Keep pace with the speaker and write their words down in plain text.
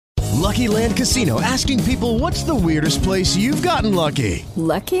Lucky Land Casino, asking people, what's the weirdest place you've gotten lucky?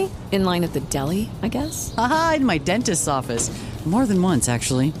 Lucky? In line at the deli, I guess? Aha, in my dentist's office. More than once,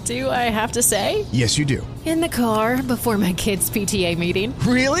 actually. Do I have to say? Yes, you do. In the car before my kids' PTA meeting.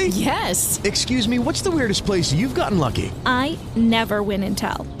 Really? Yes. Excuse me, what's the weirdest place you've gotten lucky? I never win and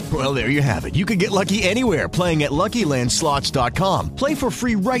tell. Well, there you have it. You can get lucky anywhere, playing at LuckyLandSlots.com. Play for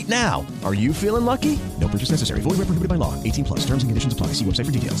free right now. Are you feeling lucky? No purchase necessary. Void where prohibited by law. 18 plus. Terms and conditions apply. See website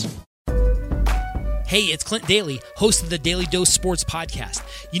for details. Hey, it's Clint Daly, host of the Daily Dose Sports Podcast.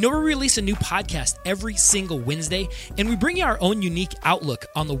 You know, we release a new podcast every single Wednesday, and we bring you our own unique outlook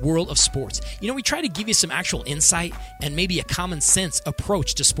on the world of sports. You know, we try to give you some actual insight and maybe a common sense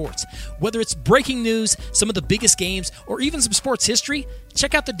approach to sports. Whether it's breaking news, some of the biggest games, or even some sports history,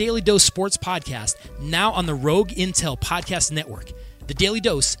 check out the Daily Dose Sports Podcast, now on the Rogue Intel Podcast Network. The Daily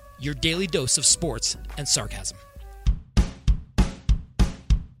Dose, your daily dose of sports and sarcasm.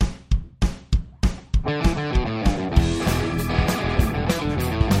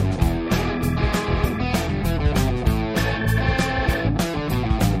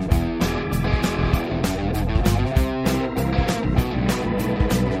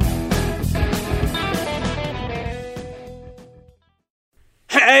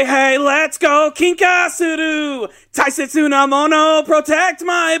 Hey, let's go, Kinkasuru! Taisetsu na mono, protect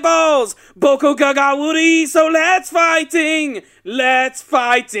my balls! Boko gaga wuri, so let's fighting! Let's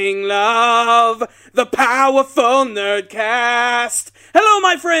fighting, love! The Powerful Nerdcast! Hello,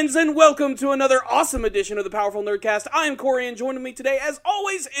 my friends, and welcome to another awesome edition of the Powerful Nerdcast. I am Corey, and joining me today, as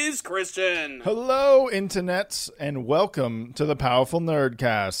always, is Christian. Hello, internets, and welcome to the Powerful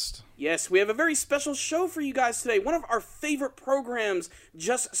Nerdcast. Yes, we have a very special show for you guys today. One of our favorite programs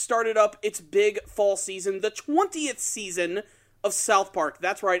just started up its big fall season, the 20th season of South Park.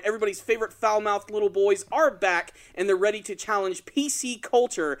 That's right, everybody's favorite foul-mouthed little boys are back, and they're ready to challenge PC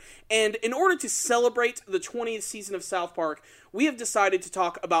culture. And in order to celebrate the 20th season of South Park, we have decided to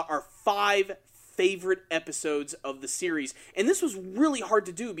talk about our 5 favorite episodes of the series. And this was really hard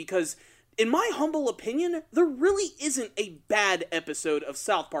to do because, in my humble opinion, there really isn't a bad episode of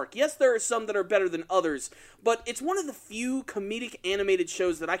South Park. Yes, there are some that are better than others, but it's one of the few comedic animated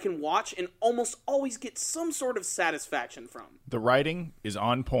shows that I can watch and almost always get some sort of satisfaction from. The writing is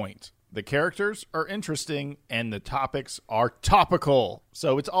on point. The characters are interesting, and the topics are topical.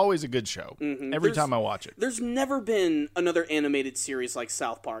 So it's always a good show every time I watch it. There's never been another animated series like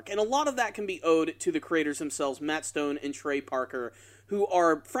South Park, and a lot of that can be owed to the creators themselves, Matt Stone and Trey Parker, who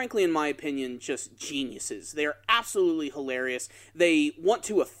are, frankly, in my opinion, just geniuses. They are absolutely hilarious. They want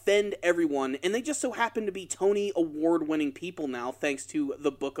to offend everyone, and they just so happen to be Tony Award-winning people now, thanks to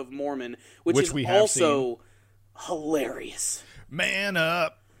the Book of Mormon, which is we have also hilarious. Man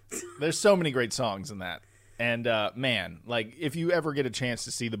up. There's so many great songs in that. And, man, like, if you ever get a chance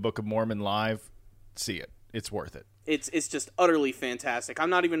to see the Book of Mormon live, see it. It's worth it. It's just utterly fantastic. I'm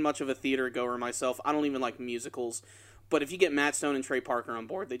not even much of a theater goer myself. I don't even like musicals. But if you get Matt Stone and Trey Parker on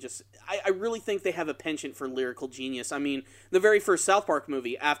board, I really think they have a penchant for lyrical genius. I mean, the very first South Park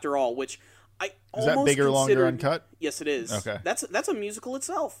movie, After All, which I almost Is that bigger, longer, uncut? Yes, it is. Okay. That's a musical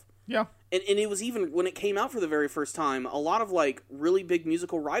itself. Yeah. And it was even, when it came out for the very first time, a lot of, like, really big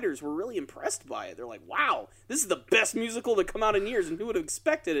musical writers were really impressed by it. They're like, wow, this is the best musical to come out in years, and who would have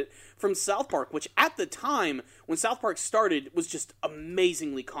expected it from South Park, which at the time, when South Park started, was just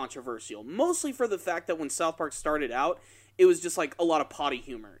amazingly controversial. Mostly for the fact that when South Park started out, it was just like a lot of potty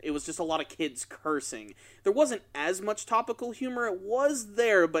humor. It was just a lot of kids cursing. There wasn't as much topical humor. It was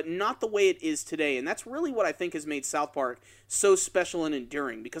there, but not the way it is today. And that's really what I think has made South Park so special and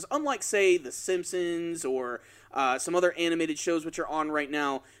enduring. Because unlike, say, The Simpsons or some other animated shows which are on right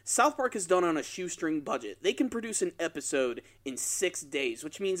now, South Park is done on a shoestring budget. They can produce an episode in 6 days,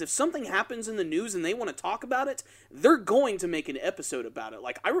 which means if something happens in the news and they want to talk about it, they're going to make an episode about it.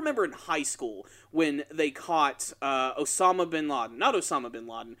 Like, I remember in high school when they caught Saddam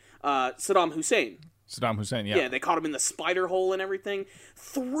Hussein. Saddam Hussein, yeah. Yeah, they caught him in the spider hole and everything.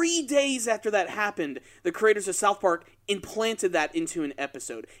 3 days after that happened, the creators of South Park implanted that into an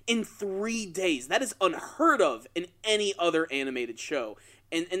episode. In 3 days. That is unheard of in any other animated show.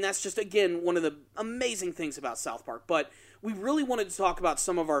 And that's just, again, one of the amazing things about South Park. But we really wanted to talk about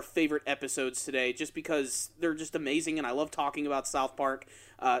some of our favorite episodes today, just because they're just amazing, and I love talking about South Park.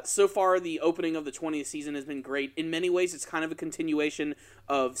 So far, the opening of the 20th season has been great. In many ways, it's kind of a continuation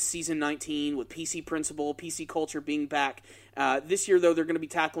of Season 19, with PC Principle, PC Culture being back. This year, though, they're going to be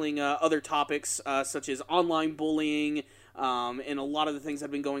tackling other topics, such as online bullying, and a lot of the things that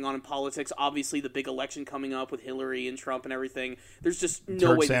have been going on in politics. Obviously, the big election coming up with Hillary and Trump and everything. There's just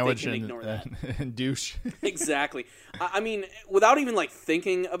no way that they can ignore that. And douche. Exactly. I mean, without even like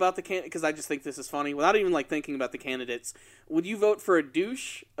thinking about the because I just think this is funny. Without even like thinking about the candidates, would you vote for a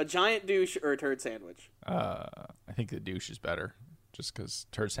douche, a giant douche, or a turd sandwich? I think the douche is better, just because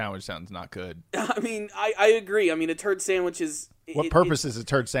turd sandwich sounds not good. I mean, I agree. I mean, a turd sandwich is... What purpose does a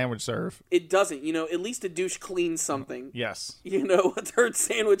turd sandwich serve? It doesn't. At least a douche cleans something. Yes. A turd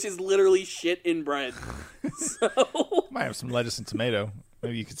sandwich is literally shit in bread. So... Might have some lettuce and tomato.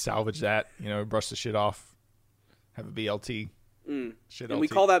 Maybe you could salvage that, brush the shit off, have a BLT. And we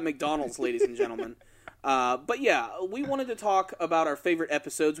call that McDonald's, ladies and gentlemen. But yeah, we wanted to talk about our favorite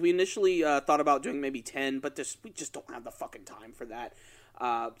episodes. We initially thought about doing maybe 10, but we just don't have the fucking time for that.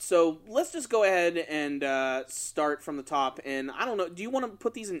 So let's just go ahead and start from the top. And I don't know, do you want to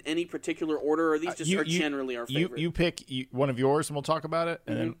put these in any particular order, or are these just generally our favorite? You pick one of yours, and we'll talk about it.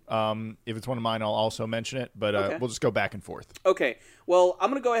 And then if it's one of mine, I'll also mention it. But okay. We'll just go back and forth. Okay. Well, I'm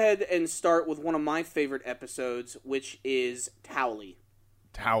going to go ahead and start with one of my favorite episodes, which is Towley.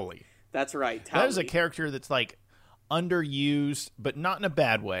 Towley. That's right. Towley. That is a character that's like underused, but not in a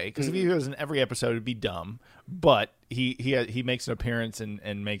bad way. Because if he was in every episode, it'd be dumb. But he makes an appearance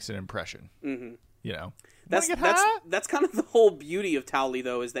and makes an impression. That's kind of the whole beauty of Towley,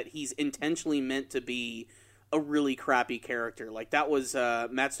 though, is that he's intentionally meant to be a really crappy character. Like, that was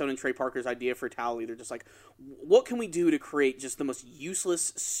Matt Stone and Trey Parker's idea for Towley. They're just like, what can we do to create just the most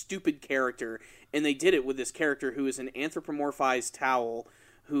useless, stupid character? And they did it with this character who is an anthropomorphized towel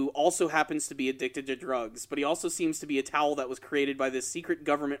who also happens to be addicted to drugs, but he also seems to be a towel that was created by this secret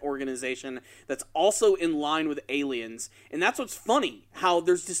government organization that's also in line with aliens. And that's what's funny, how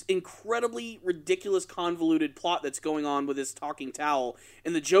there's this incredibly ridiculous, convoluted plot that's going on with this talking towel.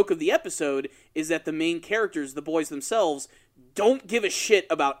 And the joke of the episode is that the main characters, the boys themselves, don't give a shit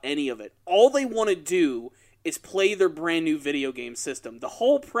about any of it. All they want to do is play their brand new video game system. The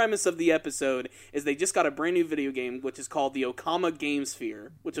whole premise of the episode is they just got a brand new video game, which is called the Okama Game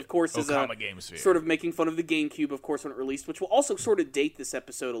Sphere, which of course is sort of making fun of the GameCube, of course, when it released, which will also sort of date this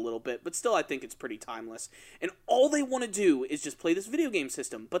episode a little bit, but still I think it's pretty timeless. And all they want to do is just play this video game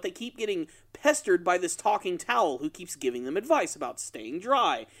system, but they keep getting pestered by this talking towel who keeps giving them advice about staying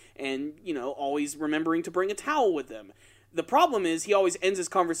dry and, always remembering to bring a towel with them. The problem is he always ends his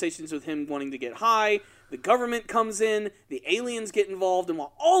conversations with him wanting to get high. The government comes in, the aliens get involved, and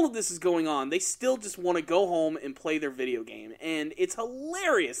while all of this is going on, they still just want to go home and play their video game. And it's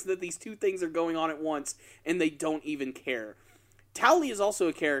hilarious that these two things are going on at once, and they don't even care. Towley is also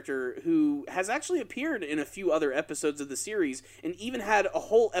a character who has actually appeared in a few other episodes of the series, and even had a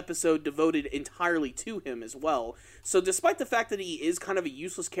whole episode devoted entirely to him as well. So despite the fact that he is kind of a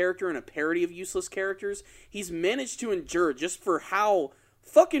useless character and a parody of useless characters, he's managed to endure just for how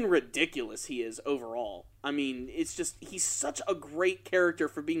fucking ridiculous he is overall. I mean, it's just, he's such a great character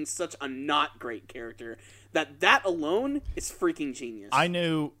for being such a not great character that alone is freaking genius. I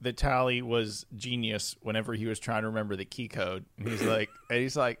knew that Towley was genius whenever he was trying to remember the key code. And he's like,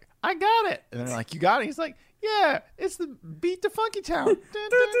 I got it. And they're like, you got it? He's like, yeah, it's the Beat the Funky Town.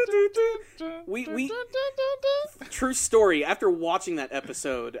 True story. After watching that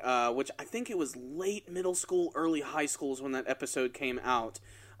episode, which I think it was late middle school, early high school is when that episode came out.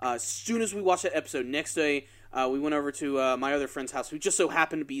 As soon as we watched that episode, next day we went over to my other friend's house, who just so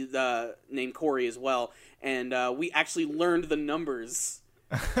happened to be named Corey as well, and we actually learned the numbers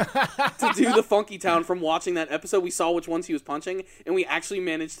to do the Funky Town from watching that episode. We saw which ones he was punching, and we actually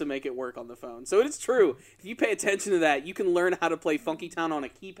managed to make it work on the phone. So it is true. If you pay attention to that, you can learn how to play Funky Town on a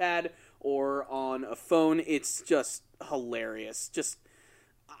keypad or on a phone. It's just hilarious.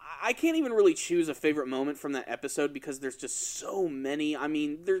 I can't even really choose a favorite moment from that episode because there's just so many. I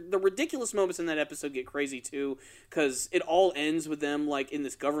mean, the ridiculous moments in that episode get crazy too, because it all ends with them like in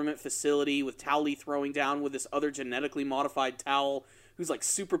this government facility with Towley throwing down with this other genetically modified towel who's like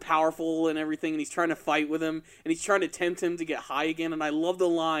super powerful and everything, and he's trying to fight with him, and he's trying to tempt him to get high again. And I love the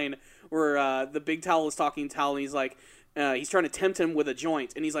line where the big towel is talking to Towley, and he's like, he's trying to tempt him with a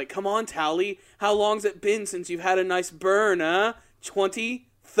joint, and he's like, come on, Towley, how long's it been since you've had a nice burn,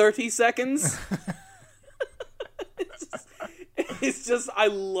 30 seconds? It's just, I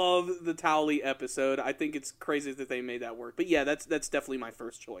love the Towley episode. I think it's crazy that they made that work. But yeah, that's definitely my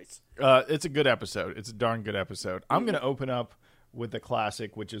first choice. It's a good episode. It's a darn good episode. I'm going to open up with the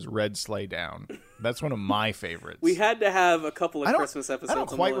classic, which is Red Sleigh Down. That's one of my favorites. We had to have a couple of Christmas episodes. I don't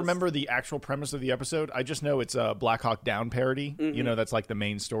quite remember the actual premise of the episode. I just know it's a Black Hawk Down parody. Mm-hmm. That's like the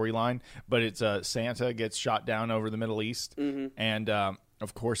main storyline. But it's Santa gets shot down over the Middle East. Mm-hmm. And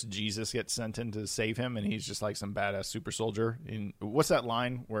of course, Jesus gets sent in to save him, and he's just like some badass super soldier. What's that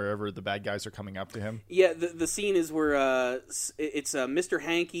line wherever the bad guys are coming up to him? Yeah, the scene is where it's Mr.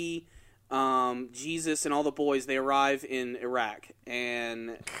 Hanky, Jesus, and all the boys. They arrive in Iraq,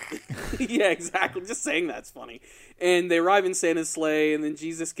 and yeah, exactly. Just saying that's funny. And they arrive in Santa's sleigh, and then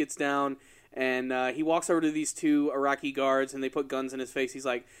Jesus gets down, and he walks over to these two Iraqi guards, and they put guns in his face. He's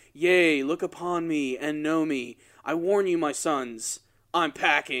like, "Yea, look upon me and know me. I warn you, my sons, I'm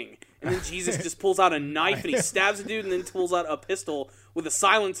packing." And then Jesus just pulls out a knife and he stabs a dude and then pulls out a pistol with a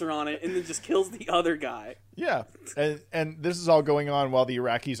silencer on it and then just kills the other guy. Yeah. And this is all going on while the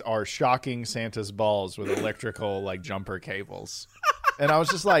Iraqis are shocking Santa's balls with electrical like jumper cables. And I was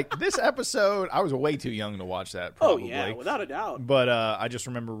just like, this episode, I was way too young to watch that, probably. Oh, yeah, without a doubt. But I just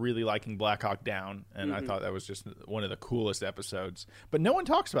remember really liking Black Hawk Down, and I thought that was just one of the coolest episodes. But no one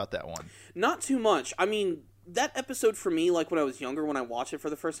talks about that one. Not too much. I mean, that episode for me, like when I was younger, when I watched it for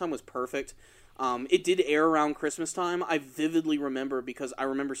the first time, was perfect. It did air around Christmas time. I vividly remember because I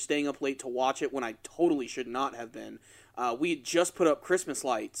remember staying up late to watch it when I totally should not have been. We had just put up Christmas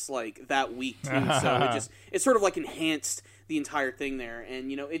lights like that week too, so it sort of like enhanced the entire thing there.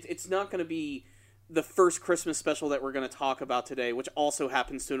 And you know, it's not going to be the first Christmas special that we're going to talk about today, which also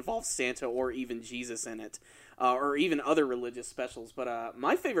happens to involve Santa or even Jesus in it, or even other religious specials. But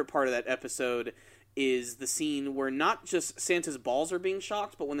my favorite part of that episode is the scene where not just Santa's balls are being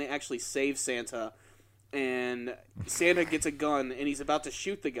shocked, but when they actually save Santa, and Santa gets a gun, and he's about to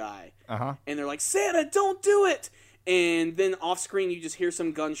shoot the guy. And they're like, "Santa, don't do it!" And then off-screen, you just hear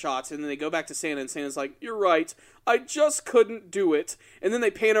some gunshots, and then they go back to Santa, and Santa's like, "You're right, I just couldn't do it." And then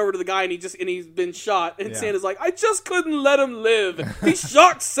they pan over to the guy, and he's been shot, and Santa's like, "I just couldn't let him live. He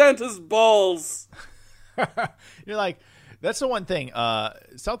shocked Santa's balls." You're like, that's the one thing.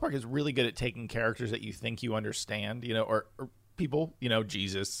 South Park is really good at taking characters that you think you understand, you know, or people, you know,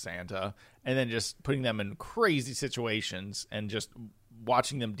 Jesus, Santa, and then just putting them in crazy situations and just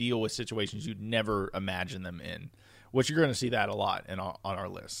watching them deal with situations you'd never imagine them in, which you're going to see that a lot on our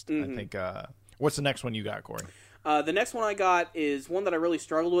list. I think, what's the next one you got, Corey? The next one I got is one that I really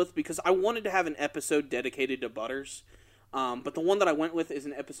struggled with because I wanted to have an episode dedicated to Butters, but the one that I went with is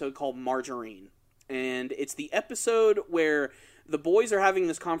an episode called Margarine. And it's the episode where the boys are having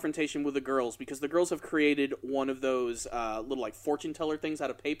this confrontation with the girls because the girls have created one of those little like fortune teller things out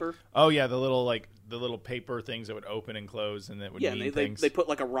of paper. Oh yeah, the little paper things that would open and close and that would mean things. They put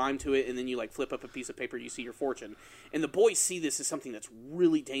like a rhyme to it, and then you like flip up a piece of paper, you see your fortune. And the boys see this as something that's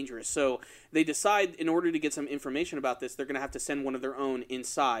really dangerous. So they decide in order to get some information about this, they're going to have to send one of their own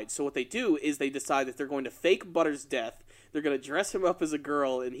inside. So what they do is they decide that they're going to fake Butters' death. They're going to dress him up as a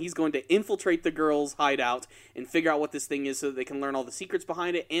girl, and he's going to infiltrate the girl's hideout and figure out what this thing is so that they can learn all the secrets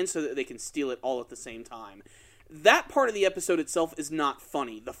behind it and so that they can steal it all at the same time. That part of the episode itself is not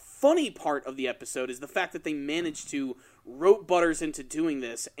funny. The funny part of the episode is the fact that they managed to rope Butters into doing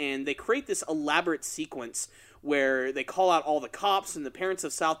this, and they create this elaborate sequence where they call out all the cops and the parents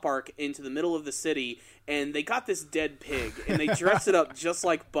of South Park into the middle of the city, and they got this dead pig, and they dress it up just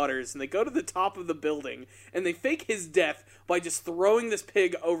like Butters, and they go to the top of the building, and they fake his death by just throwing this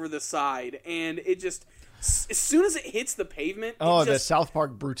pig over the side, and it just, as soon as it hits the pavement... the South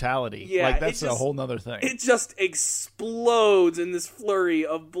Park brutality. Yeah, like, that's a whole nother thing. It just explodes in this flurry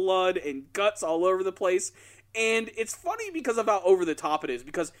of blood and guts all over the place, and it's funny because of how over the top it is,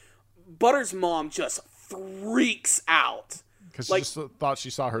 because Butters' mom just freaks out. Because she just thought she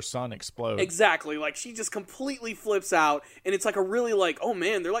saw her son explode. Exactly. Like, she just completely flips out, and it's like a really like, oh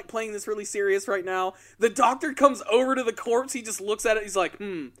man, they're like playing this really serious right now. The doctor comes over to the corpse, he just looks at it, he's like,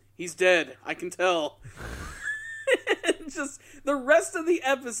 he's dead. I can tell. Just the rest of the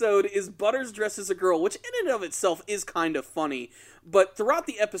episode is Butters dressed as a girl, which in and of itself is kind of funny. But throughout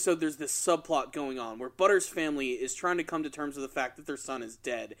the episode, there's this subplot going on where Butters' family is trying to come to terms with the fact that their son is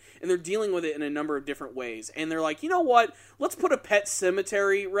dead. And they're dealing with it in a number of different ways. And they're like, you know what? Let's put a Pet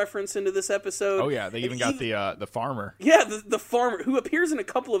Cemetery reference into this episode. Oh, yeah. They even got the farmer. Yeah, the farmer, who appears in a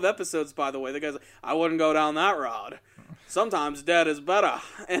couple of episodes, by the way. The guy's like, I wouldn't go down that road. Sometimes dead is better.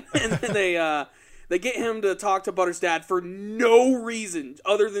 And then they get him to talk to Butters' dad for no reason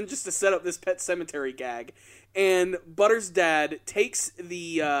other than just to set up this Pet Cemetery gag. And Butters' dad takes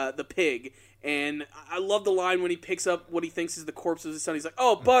the pig, and I love the line when he picks up what he thinks is the corpse of his son. He's like,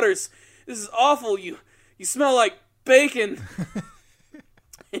 "Oh, Butters, this is awful. You smell like bacon."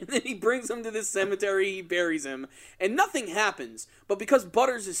 And then he brings him to this cemetery, he buries him, and nothing happens. But because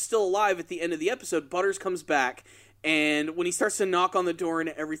Butters is still alive at the end of the episode, Butters comes back. And when he starts to knock on the door and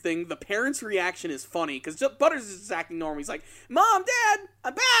everything, the parents' reaction is funny, because Butters is just acting normal. He's like, "Mom, Dad,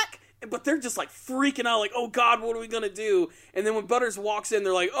 I'm back!" but they're just like freaking out, like, oh God, what are we gonna do? And then when Butters walks in,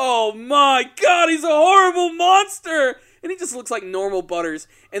 they're like, oh my God, he's a horrible monster! And he just looks like normal Butters.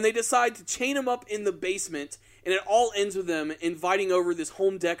 And they decide to chain him up in the basement, and it all ends with them inviting over this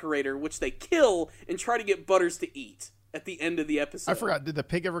home decorator, which they kill and try to get Butters to eat at the end of the episode. I forgot, did the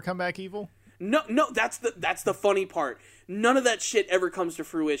pig ever come back evil? No, that's the funny part. None of that shit ever comes to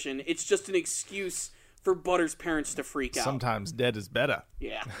fruition. It's just an excuse for Butters' parents to freak out. Sometimes dead is better.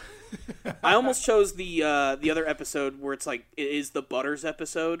 Yeah. I almost chose the other episode where it's like, it is the Butters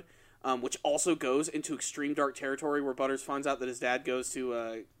episode, which also goes into extreme dark territory where Butters finds out that his dad goes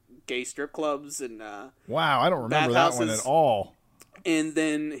to gay strip clubs and wow, I don't remember that one at all. And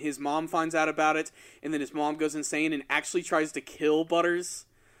then his mom finds out about it, and then his mom goes insane and actually tries to kill Butters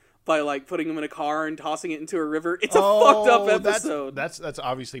by like putting him in a car and tossing it into a river. It's a fucked up episode. That's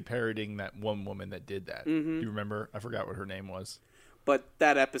obviously parodying that one woman that did that. Mm-hmm. Do you remember? I forgot what her name was. But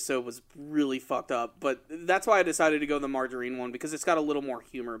that episode was really fucked up. But that's why I decided to go the Margarine one, because it's got a little more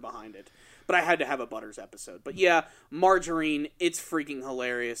humor behind it. But I had to have a Butters episode. But yeah, Margarine, it's freaking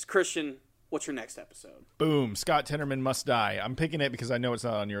hilarious. Christian, what's your next episode? Boom. Scott Tenorman Must Die. I'm picking it because I know it's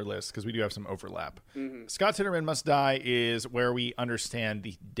not on your list because we do have some overlap. Mm-hmm. Scott Tenorman Must Die is where we understand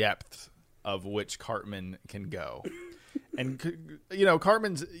the depth of which Cartman can go. And, you know,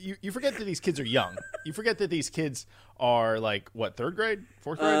 Cartman's... You forget that these kids are young. You forget that these kids are, like, what, third grade?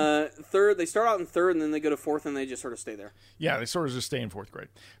 Fourth grade? Third. They start out in third, and then they go to fourth, and they just sort of stay there. Yeah, they sort of just stay in fourth grade.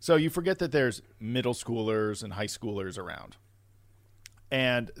 So you forget that there's middle schoolers and high schoolers around.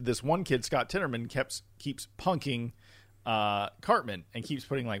 And this one kid, Scott Tenorman, keeps punking Cartman and keeps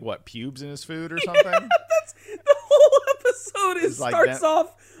putting, like, what, pubes in his food or something? That's the whole episode starts like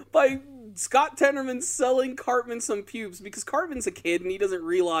off by Scott Tenorman selling Cartman some pubes, because Cartman's a kid and he doesn't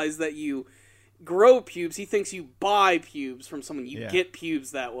realize that you grow pubes. He thinks you buy pubes from someone. You get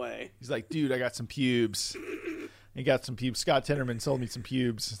pubes that way. He's like, dude, I got some pubes. He got some pubes. Scott Tenorman sold me some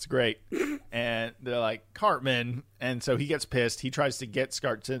pubes. It's great. And they're like, Cartman. And so he gets pissed. He tries to get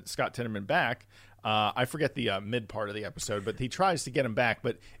Scott Tenorman back. I forget the mid part of the episode, but he tries to get him back,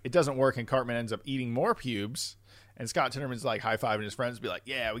 but it doesn't work, and Cartman ends up eating more pubes. And Scott Tenorman's like high-fiving his friends, be like,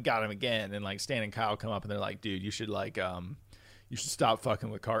 yeah, we got him again. And like Stan and Kyle come up and they're like, dude, you should stop fucking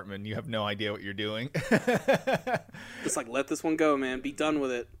with Cartman. You have no idea what you're doing. Just like, let this one go, man. Be done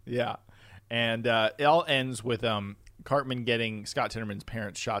with it. Yeah. And it all ends with Cartman getting Scott Tenorman's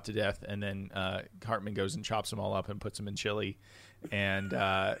parents shot to death, and then Cartman goes and chops them all up and puts them in chili and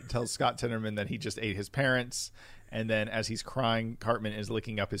tells Scott Tenorman that he just ate his parents. And then as he's crying, Cartman is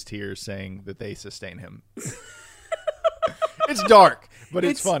licking up his tears, saying that they sustain him. It's dark, but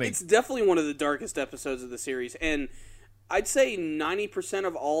it's funny. It's definitely one of the darkest episodes of the series. And I'd say 90%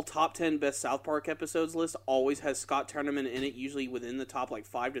 of all top 10 best South Park episodes list always has Scott Tenorman in it, usually within the top like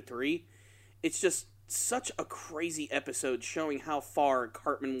 5 to 3. It's just such a crazy episode showing how far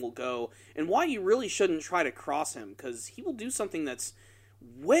Cartman will go and why you really shouldn't try to cross him, because he will do something that's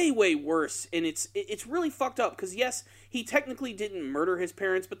way, way worse. And it's really fucked up, because yes, he technically didn't murder his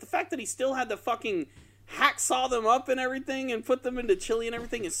parents, but the fact that he still had to fucking hacksaw them up and everything and put them into chili and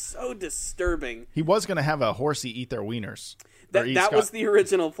everything is so disturbing. He was going to have a horsey eat their wieners. That was the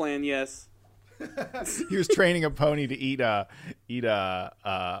original plan, yes. He was training a pony to eat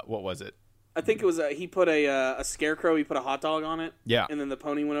what was it? I think it was he put a scarecrow. He put a hot dog on it. Yeah, and then the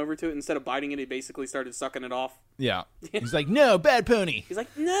pony went over to it. Instead of biting it, he basically started sucking it off. Yeah, he's like, "No, bad pony." He's like,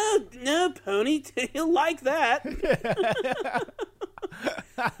 "No, pony. He'll like that."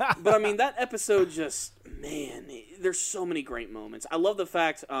 But I mean, that episode just, man, there's so many great moments. I love the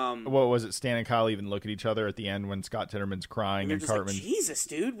fact. What was it? Stan and Kyle even look at each other at the end when Scott Tenorman's crying and Cartman. Like, Jesus,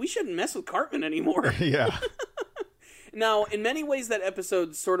 dude, we shouldn't mess with Cartman anymore. Yeah. Now, in many ways, that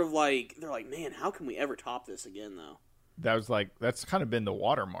episode's sort of like, they're like, man, how can we ever top this again, though? That's kind of been the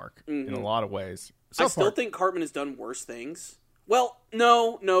watermark in a lot of ways. I still think Cartman has done worse things. Well,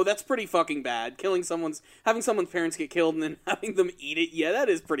 no, that's pretty fucking bad. Having someone's parents get killed and then having them eat it, yeah, that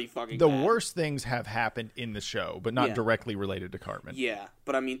is pretty fucking bad. The worst things have happened in the show, but not directly related to Cartman. Yeah,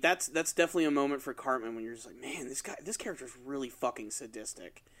 but I mean, that's definitely a moment for Cartman when you're just like, man, this character's really fucking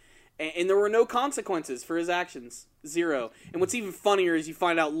sadistic. And there were no consequences for his actions. 0. And what's even funnier is you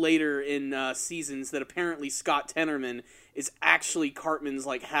find out later in seasons that apparently Scott Tenorman is actually Cartman's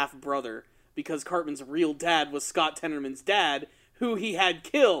like half-brother, because Cartman's real dad was Scott Tenorman's dad, who he had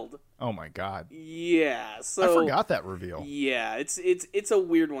killed. Oh my god. Yeah, so I forgot that reveal. Yeah, it's a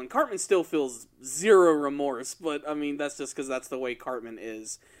weird one. Cartman still feels 0 remorse, but I mean, that's just because that's the way Cartman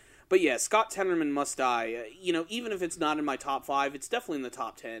is. But yeah, Scott Tenorman Must Die. Even if it's not in my top 5, it's definitely in the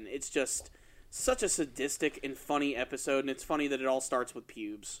top 10. It's just such a sadistic and funny episode, and it's funny that it all starts with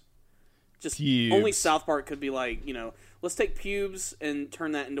pubes. Just Pubes. only South Park could be like, let's take pubes and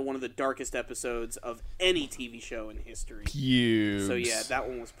turn that into one of the darkest episodes of any TV show in history. Pubes. So yeah, that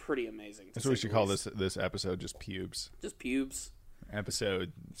one was pretty amazing. That's what we should call this episode, just pubes. Just pubes.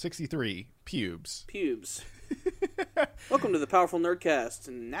 Episode 63, pubes. Pubes. Welcome to the Powerful Nerdcast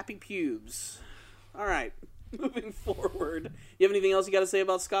and Nappy Pubes. All right, moving forward. You have anything else you got to say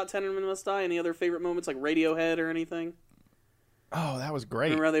about Scott Tenorman Must Die? Any other favorite moments like Radiohead or anything? Oh, that was great.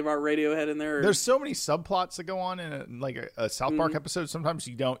 Remember how they brought Radiohead in there? There's so many subplots that go on in a South Park episode. Sometimes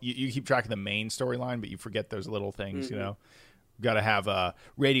you keep track of the main storyline, but you forget those little things, Got to have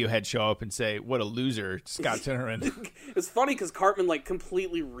Radiohead show up and say, "What a loser, Scott Tenorman." It's funny because Cartman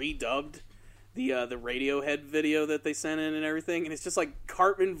completely redubbed the Radiohead video that they sent in and everything, and it's just like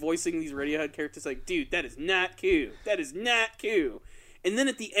Cartman voicing these Radiohead characters, like, "Dude, that is not cool. That is not cool." And then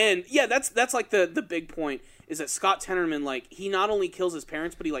at the end, yeah, that's like the big point is that Scott Tenorman, he not only kills his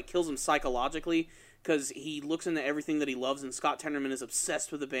parents, but he kills them psychologically because he looks into everything that he loves, and Scott Tenorman is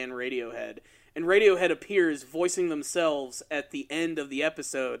obsessed with the band Radiohead. And Radiohead appears voicing themselves at the end of the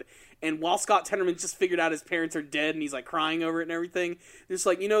episode. And while Scott Tenorman just figured out his parents are dead and he's crying over it and everything, there's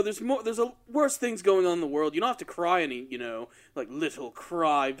there's worse things going on in the world. You don't have to cry any, little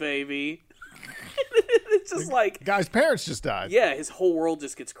cry baby. It's just the guy's parents just died. Yeah, his whole world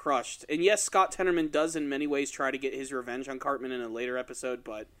just gets crushed. And yes, Scott Tenorman does in many ways try to get his revenge on Cartman in a later episode,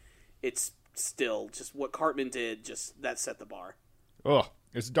 but it's still just what Cartman did, that set the bar. Oh,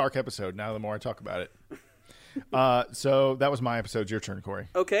 it's a dark episode now the more I talk about it. So that was my episode. Your turn, Corey.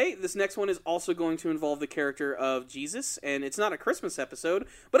 Okay, this next one is also going to involve the character of Jesus, and it's not a Christmas episode,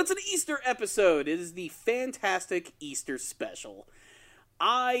 but it's an Easter episode. It is the Fantastic Easter Special.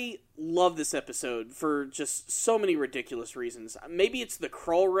 I love this episode for just so many ridiculous reasons. Maybe it's the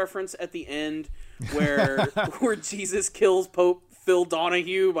Krull reference at the end where Jesus kills Pope Phil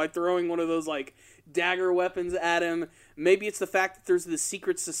Donahue by throwing one of those dagger weapons at him. Maybe it's the fact that there's this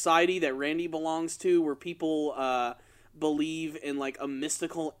secret society that Randy belongs to where people believe in a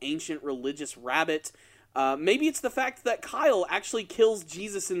mystical ancient religious rabbit. Maybe it's the fact that Kyle actually kills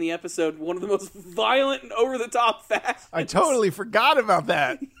Jesus in the episode, one of the most violent and over-the-top fashions. I totally forgot about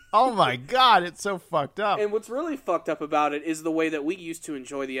that. Oh my god, it's so fucked up. And what's really fucked up about it is the way that we used to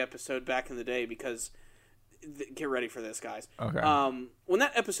enjoy the episode back in the day, because get ready for this, guys. Okay. When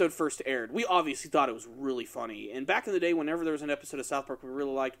that episode first aired, we obviously thought it was really funny. And back in the day, whenever there was an episode of South Park we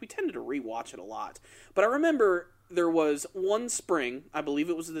really liked, we tended to rewatch it a lot. But I remember there was one spring, I believe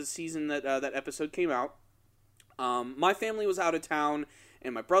it was the season that that episode came out. My family was out of town,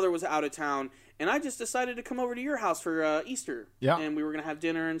 and my brother was out of town, and I just decided to come over to your house for Easter. Yeah. And we were going to have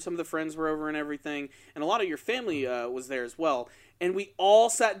dinner, and some of the friends were over and everything, and a lot of your family was there as well. And we all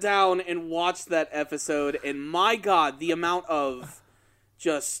sat down and watched that episode, and my God, the amount of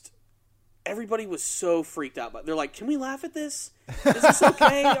just... Everybody was so freaked out. But they're like, can we laugh at this? Is this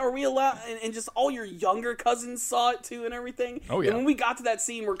okay? Are we allowed? And just all your younger cousins saw it too and everything. Oh, yeah. And when we got to that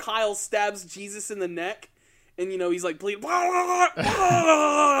scene where Kyle stabs Jesus in the neck, and, he's bleeding, and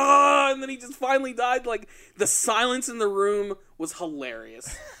then he just finally died, the silence in the room was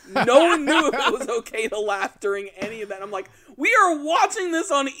hilarious. No one knew if it was okay to laugh during any of that. I'm like, we are watching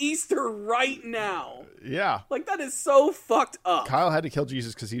this on Easter right now. Yeah. That is so fucked up. Kyle had to kill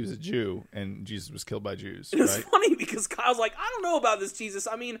Jesus because he was a Jew, and Jesus was killed by Jews, It was right? funny because Kyle's like, I don't know about this Jesus.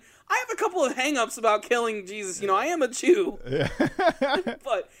 I mean, I have a couple of hang-ups about killing Jesus. I am a Jew. Yeah.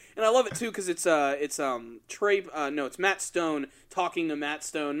 And I love it too because it's Matt Stone talking to Matt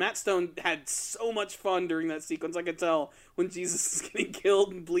Stone. Matt Stone had so much fun during that sequence. I could tell when Jesus is getting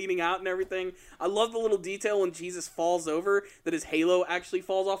killed and bleeding out and everything. I love the little detail when Jesus falls over that his halo actually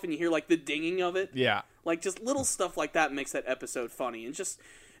falls off and you hear the dinging of it. Yeah. Just little stuff like that makes that episode funny. And just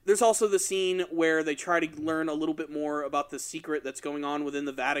there's also the scene where they try to learn a little bit more about the secret that's going on within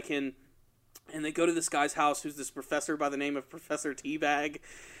the Vatican. And they go to this guy's house who's this professor by the name of Professor Teabag.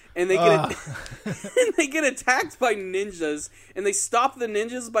 And they get and they get attacked by ninjas, and they stop the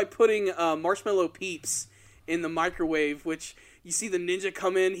ninjas by putting marshmallow peeps in the microwave, which you see the ninja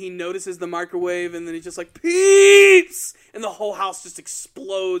come in, he notices the microwave, and then he's just like, peeps! And the whole house just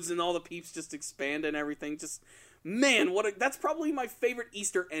explodes, and all the peeps just expand and everything. Just, man, that's probably my favorite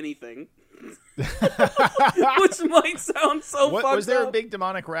Easter anything. Which might sound so fucked up. Was there a big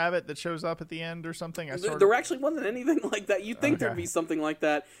demonic rabbit that shows up at the end or something? There actually wasn't anything like that. You'd think there'd be something like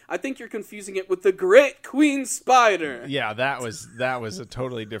that. I think you're confusing it with the Great Queen Spider. Yeah, that was a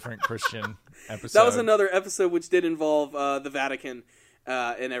totally different Christian episode. That was another episode which did involve the Vatican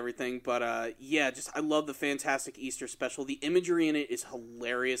and everything. But I love the Fantastic Easter Special. The imagery in it is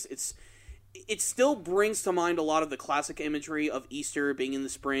hilarious. it still brings to mind a lot of the classic imagery of Easter being in the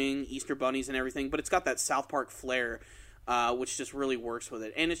spring, Easter bunnies and everything, but it's got that South Park flair, which just really works with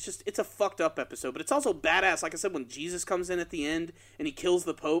it. And it's a fucked up episode, but it's also badass. Like I said, when Jesus comes in at the end and he kills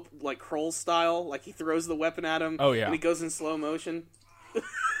the Pope, like Kroll style, like he throws the weapon at him. Oh, yeah. And he goes in slow motion.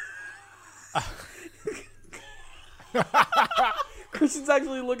 Christian's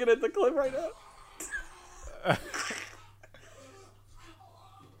actually looking at the clip right now.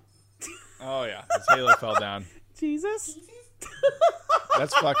 Oh, yeah. His halo fell down. Jesus?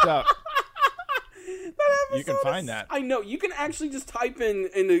 That's fucked up. You can find that. I know. You can actually just type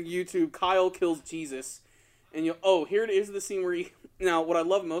into YouTube, Kyle kills Jesus. And here it is, the scene where he... Now, what I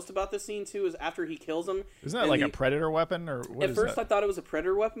love most about this scene, too, is after he kills him... Isn't that like a Predator weapon? Or what At first, I thought it was a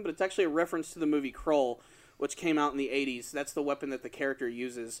Predator weapon, but it's actually a reference to the movie Kroll, which came out in the 80s. That's the weapon that the character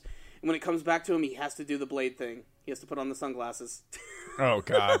uses. And when it comes back to him, he has to do the blade thing. He has to put on the sunglasses. Oh,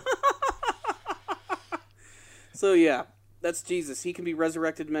 God. So, yeah, that's Jesus. He can be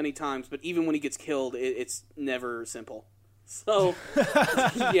resurrected many times, but even when he gets killed, it's never simple. So,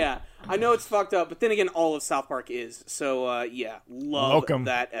 yeah, I know it's fucked up, but then again, all of South Park is. So, yeah, love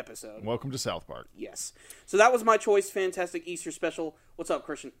that episode. Welcome to South Park. Yes. So that was my choice. Fantastic Easter special. What's up,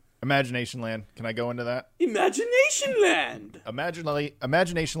 Christian? Imagination Land. Can I go into that? Imagination Land!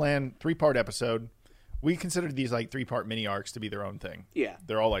 Imagination Land, 3-part episode. We considered these like 3-part mini arcs to be their own thing. Yeah.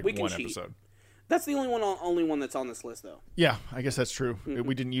 They're all like one cheat. Episode. That's the only one that's on this list, though. Yeah, I guess that's true. Mm-hmm.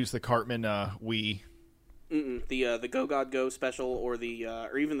 We didn't use the Cartman Wii. The Go God Go special or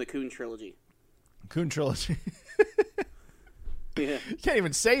or even the Coon trilogy. Coon trilogy. Yeah. You can't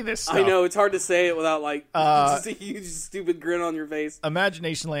even say this stuff. I know, it's hard to say it without just a huge stupid grin on your face.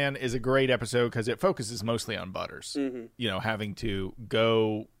 Imagination Land is a great episode because it focuses mostly on Butters. Mm-hmm. Having to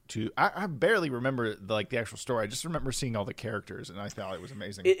go to... I barely remember the actual story. I just remember seeing all the characters, and I thought it was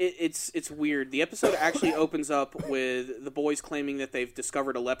amazing. It's weird. The episode actually opens up with the boys claiming that they've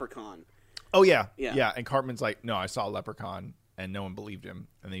discovered a leprechaun. Oh, yeah. And Cartman's like, no, I saw a leprechaun, and no one believed him,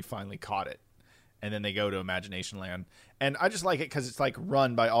 and they finally caught it. And then they go to Imagination Land. And I just like it because it's like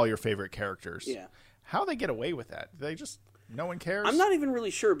run by all your favorite characters. Yeah. How they get away with that? Do they just... No one cares? I'm not even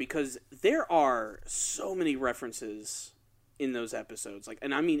really sure because there are so many references in those episodes.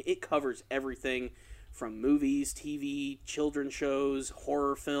 And I mean, it covers everything from movies, TV, children's shows,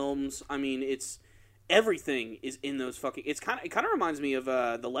 horror films. I mean, everything is in those fucking... It kind of reminds me of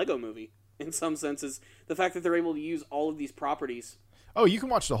the Lego Movie in some senses. The fact that they're able to use all of these properties. Oh, you can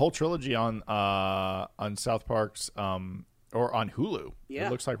watch the whole trilogy on South Park's or on Hulu. Yeah.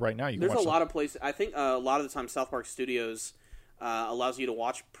 It looks like right now you can There's watch a lot of places. I think a lot of the time South Park Studios allows you to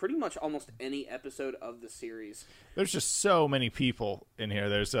watch pretty much almost any episode of the series. There's just so many people in here.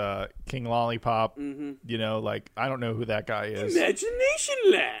 There's King Lollipop. Mm-hmm. I don't know who that guy is. Imagination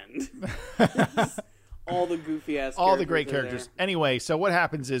Land. All the goofy ass. All the great characters. Anyway, so what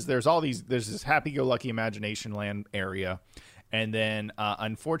happens is there's this happy-go-lucky Imagination Land area. And then,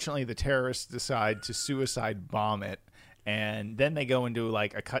 unfortunately, the terrorists decide to suicide bomb it. And then they go into,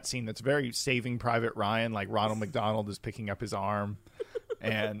 a cutscene that's very Saving Private Ryan, like Ronald McDonald is picking up his arm.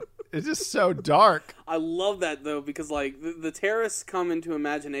 And it's just so dark. I love that, though, because, the terrorists come into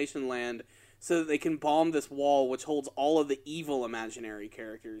Imagination Land so that they can bomb this wall, which holds all of the evil imaginary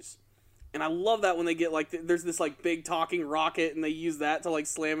characters. And I love that when they get, there's this, big talking rocket, and they use that to,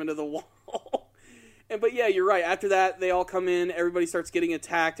 slam into the wall. But yeah, you're right. After that, they all come in. Everybody starts getting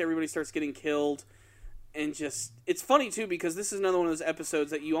attacked. Everybody starts getting killed. And it's funny, too, because this is another one of those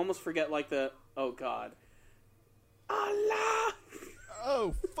episodes that you almost forget, oh, God. Allah!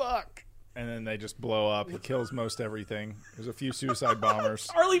 Oh, fuck. And then they just blow up. He kills most everything. There's a few suicide bombers.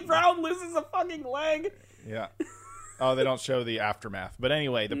 Charlie Brown loses a fucking leg. Yeah. Oh, they don't show the aftermath. But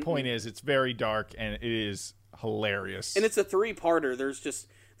anyway, the point is, it's very dark, and it is hilarious. And it's a 3-parter.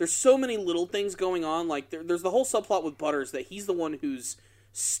 There's so many little things going on. There's the whole subplot with Butters that he's the one who's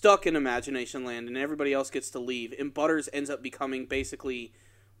stuck in Imagination Land and everybody else gets to leave. And Butters ends up becoming basically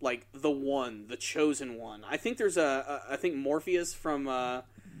the chosen one. I think there's I think Morpheus from...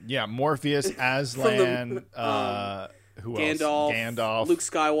 Morpheus, Aslan, who Gandalf, else? Gandalf, Luke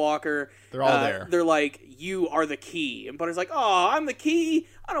Skywalker. They're all there. They're like, you are the key. And Butters like, oh, I'm the key.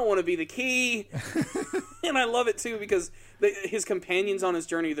 I don't want to be the key. And I love it, too, because his companions on his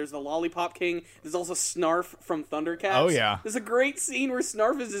journey, there's the Lollipop King. There's also Snarf from Thundercats. Oh, yeah. There's a great scene where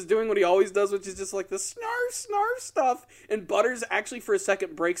Snarf is just doing what he always does, which is just the Snarf stuff. And Butters actually, for a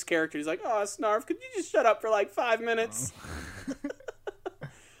second, breaks character. He's like, oh, Snarf, could you just shut up for 5 minutes? Oh.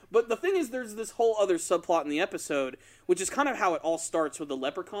 But the thing is, there's this whole other subplot in the episode, which is kind of how it all starts with the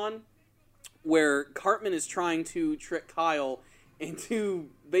leprechaun, where Cartman is trying to trick Kyle into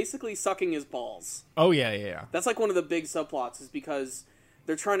basically sucking his balls. Oh, yeah. That's like one of the big subplots, is because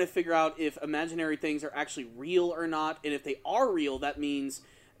they're trying to figure out if imaginary things are actually real or not, and if they are real, that means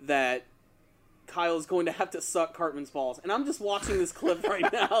that Kyle is going to have to suck Cartman's balls. And I'm just watching this clip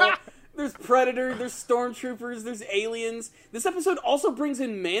right now. There's Predator, there's Stormtroopers, there's aliens. This episode also brings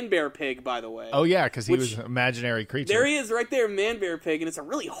in Man-Bear Pig, by the way. Oh, yeah, because he was an imaginary creature. There he is right there, Man-Bear Pig, and it's a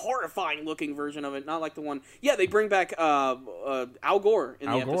really horrifying-looking version of it, not like the one... Yeah, they bring back Al Gore in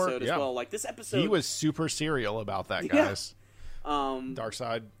the episode as well. Like, this episode... He was super serial about that, guys. Dark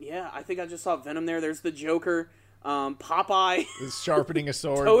Side. Yeah, I think I just saw Venom there. There's the Joker. Popeye. Is sharpening a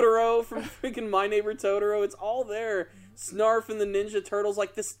sword. Totoro from freaking My Neighbor Totoro. It's all there. Snarf and the Ninja Turtles.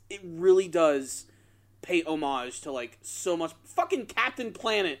 Like, this, it really does pay homage to, like, so much. Fucking Captain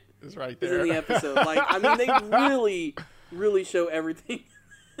Planet is right there in the episode. Like, I mean, they really show everything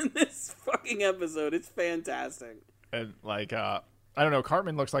in this fucking episode. It's fantastic. And, like, I don't know,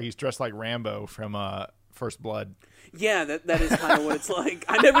 Cartman looks like he's dressed like Rambo from First Blood. Yeah, that is kind of what it's like.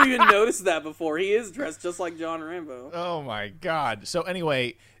 I never even noticed that before. He is dressed just like John Rambo. Oh, my God. So,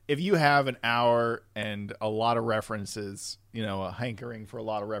 anyway, if you have an hour and a lot of references, you know, a hankering for a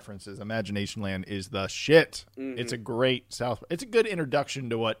lot of references, Imagination Land is the shit. Mm-hmm. It's a great it's a good introduction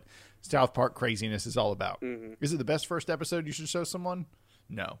to what South Park craziness is all about. Mm-hmm. Is it the best first episode you should show someone?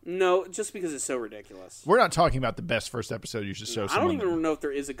 No, just because it's so ridiculous. We're not talking about the best first episode you should show someone. I don't even know if there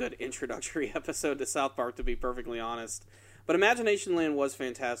is a good introductory episode to South Park, to be perfectly honest. But Imagination Land was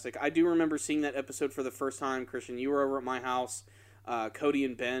fantastic. I do remember seeing that episode for the first time. Christian, you were over at my house. Cody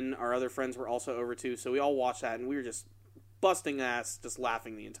and Ben, our other friends, were also over too. So we all watched that, and we were just busting ass, just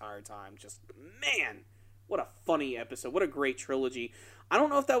laughing the entire time. Just, man, what a funny episode. What a great trilogy. I don't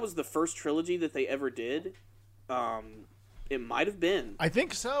know if that was the first trilogy that they ever did. It might have been. I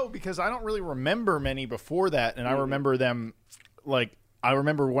think so, because I don't really remember many before that, and I remember them, like, I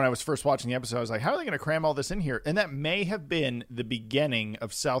remember when I was first watching the episode, I was like, how are they going to cram all this in here? And that may have been the beginning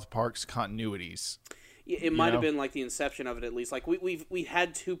of South Park's continuities. Yeah, it might have been, like, the inception of it, at least. Like, we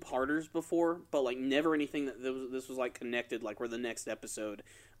had two-parters before, but, like, never anything that this was, like, connected, like, where the next episode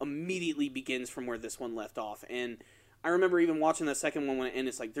immediately begins from where this one left off. And I remember even watching the second one when it ended,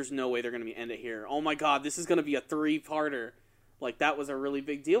 it's like, there's no way they're going to end it here. Oh, my God, this is going to be a three-parter. Like, that was a really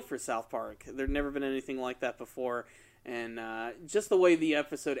big deal for South Park. There'd never been anything like that before. And just the way the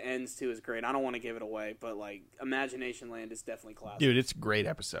episode ends, too, is great. I don't want to give it away, but, like, Imagination Land is definitely classic. Dude, it's a great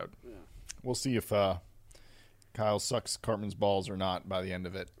episode. Yeah. We'll see if Kyle sucks Cartman's balls or not by the end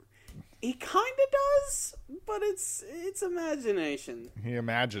of it. He kind of does, but it's imagination. He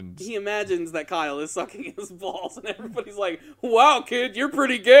imagines. He imagines that Kyle is sucking his balls, and everybody's like, wow, kid, you're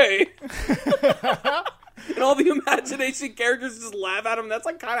pretty gay. And all the imagination characters just laugh at him. That's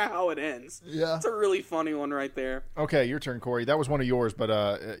like kind of how it ends. Yeah. It's a really funny one right there. Okay, your turn, Corey. That was one of yours, but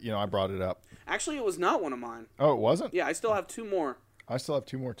I brought it up. Actually, it was not one of mine. Oh, it wasn't? Yeah, I still have two more. I still have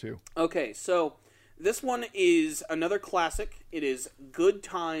two more, too. Okay, so this one is another classic. It is Good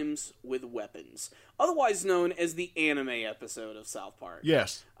Times with Weapons, otherwise known as the anime episode of South Park.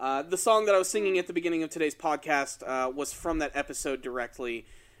 Yes. The song that I was singing at the beginning of today's podcast was from that episode directly.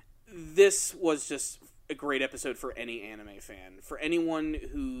 This was just a great episode for any anime fan. For anyone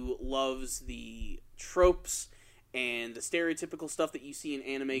who loves the tropes and the stereotypical stuff that you see in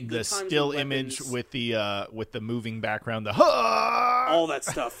anime. The still image with the moving background, all that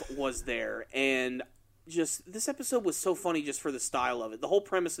stuff was there. And just, this episode was so funny just for the style of it. The whole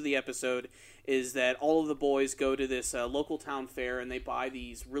premise of the episode is that all of the boys go to this local town fair and they buy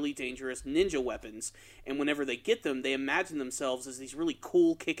these really dangerous ninja weapons. And whenever they get them, they imagine themselves as these really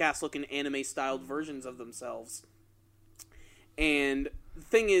cool, kick-ass looking anime-styled versions of themselves. And the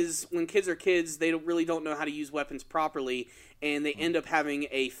thing is, when kids are kids, they really don't know how to use weapons properly, and they end up having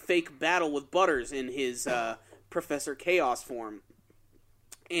a fake battle with Butters in his Professor Chaos form.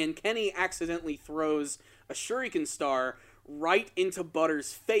 And Kenny accidentally throws a shuriken star right into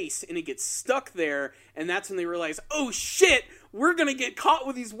Butters' face, and it gets stuck there, and that's when they realize, oh shit, we're gonna get caught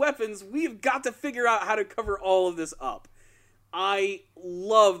with these weapons, we've got to figure out how to cover all of this up. I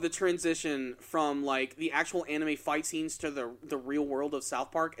love the transition from, like, the actual anime fight scenes to the real world of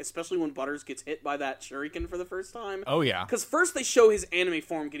South Park, especially when Butters gets hit by that shuriken for the first time. Oh, yeah. Because first they show his anime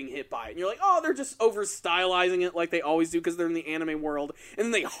form getting hit by it, and you're like, oh, they're just over-stylizing it like they always do because they're in the anime world. And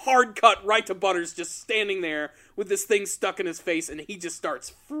then they hard cut right to Butters just standing there with this thing stuck in his face, and he just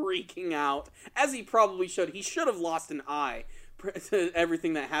starts freaking out. As he probably should. He should have lost an eye to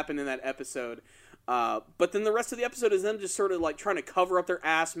everything that happened in that episode. But then the rest of the episode is them just sort of like trying to cover up their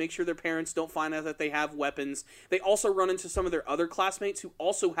ass, make sure their parents don't find out that they have weapons. They also run into some of their other classmates who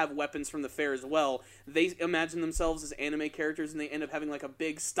also have weapons from the fair as well. They imagine themselves as anime characters, and they end up having like a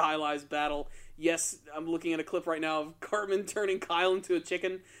big stylized battle. Yes, I'm looking at a clip right now of Cartman turning Kyle into a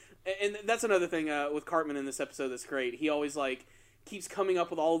chicken. And that's another thing with Cartman in this episode that's great. He always like keeps coming up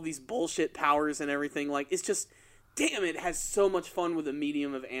with all of these bullshit powers and everything. Like, it's just... Damn, it has so much fun with the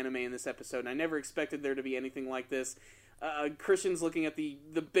medium of anime in this episode, and I never expected there to be anything like this. Christian's looking at the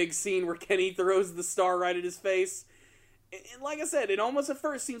big scene where Kenny throws the star right at his face. And like I said, it almost at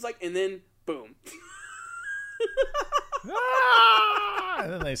first seems like, and then, boom.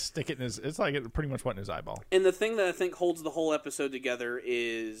 And then they stick it in his... It's like it pretty much went in his eyeball. And the thing that I think holds the whole episode together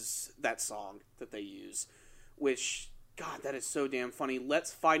is that song that they use, which, God, that is so damn funny.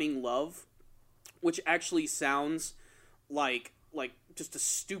 Let's Fighting Love, which actually sounds like just a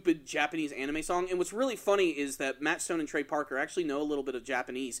stupid Japanese anime song. And what's really funny is that Matt Stone and Trey Parker actually know a little bit of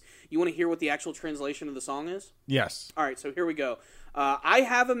Japanese. You want to hear what the actual translation of the song is? Yes. All right, so here we go. I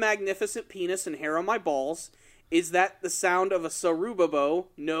have a magnificent penis and hair on my balls. Is that the sound of a Sarubobo?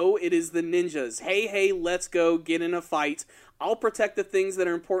 No, it is the ninjas. Hey, hey, let's go, get in a fight. I'll protect the things that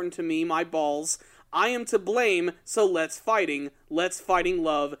are important to me, my balls. I am to blame, so let's fighting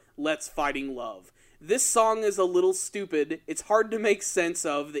love, let's fighting love. This song is a little stupid. It's hard to make sense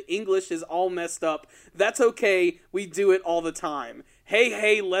of. The English is all messed up. That's okay. We do it all the time. Hey,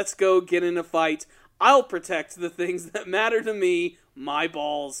 hey, let's go get in a fight. I'll protect the things that matter to me, my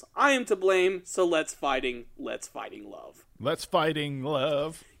balls. I am to blame, so let's fighting love. Let's fighting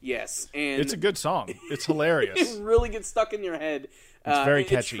love. Yes, and it's a good song. It's hilarious. It really gets stuck in your head. It's very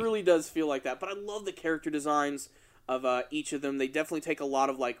catchy. It truly does feel like that. But I love the character designs of each of them. They definitely take a lot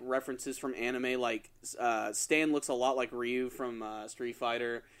of like references from anime. Like Stan looks a lot like Ryu from Street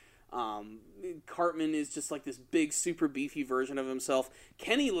Fighter. Cartman is just like this big, super beefy version of himself.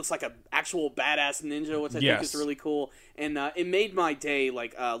 Kenny looks like an actual badass ninja, which I think is really cool. And it made my day,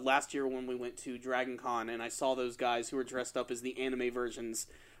 like last year when we went to Dragon Con and I saw those guys who were dressed up as the anime versions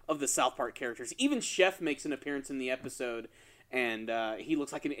of the South Park characters. Even Chef makes an appearance in the episode. And he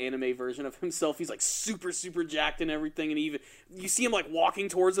looks like an anime version of himself. He's like super, super jacked and everything. And even you see him like walking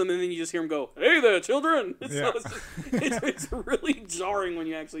towards them, and then you just hear him go, "Hey there, children!" Yeah. So it's really jarring when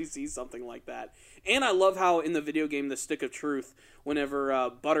you actually see something like that. And I love how in the video game, The Stick of Truth,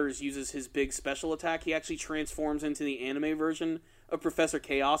 whenever Butters uses his big special attack, he actually transforms into the anime version of Professor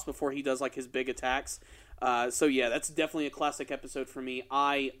Chaos before he does like his big attacks. So yeah, that's definitely a classic episode for me.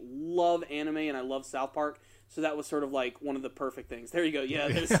 I love anime and I love South Park. So that was sort of like one of the perfect things. There you go. Yeah,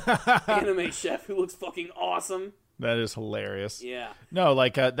 there's Anime Chef who looks fucking awesome. That is hilarious. Yeah. No,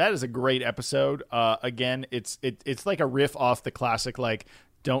 like that is a great episode. Again, it's like a riff off the classic like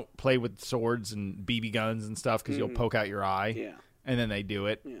don't play with swords and BB guns and stuff because you'll poke out your eye. Yeah. And then they do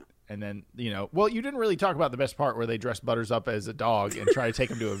it. Yeah. And then, well, you didn't really talk about the best part where they dress Butters up as a dog and try to take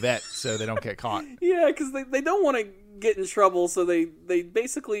him to a vet so they don't get caught. Yeah, because they don't want to get in trouble, so they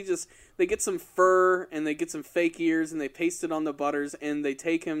basically just, they get some fur and they get some fake ears and they paste it on the Butters and they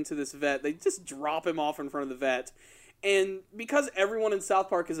take him to this vet. They just drop him off in front of the vet. And because everyone in South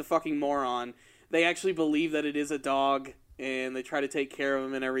Park is a fucking moron, they actually believe that it is a dog and they try to take care of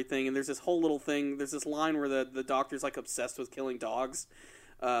him and everything. And there's this whole little thing, there's this line where the doctor's like obsessed with killing dogs.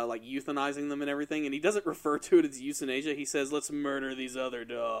 Like euthanizing them and everything, and he doesn't refer to it as euthanasia. He says, "Let's murder these other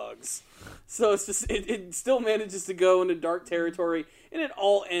dogs." So it's just it still manages to go into dark territory, and it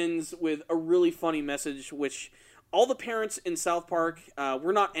all ends with a really funny message, which all the parents in South Park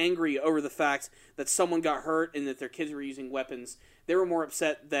were not angry over the fact that someone got hurt and that their kids were using weapons. They were more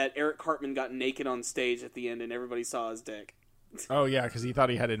upset that Eric Cartman got naked on stage at the end and everybody saw his dick. Oh, yeah, because he thought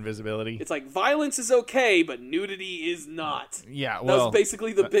he had invisibility. It's like, violence is okay, but nudity is not. Yeah, well... That was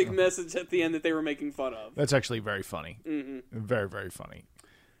basically the big message at the end that they were making fun of. That's actually very funny. Mm-hmm. Very, very funny.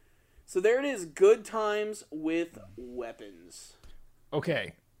 So there it is, good times with weapons.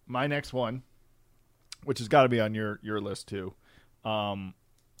 Okay, my next one, which has got to be on your list, too.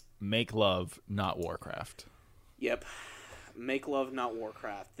 Make Love, Not Warcraft. Yep. Make Love, Not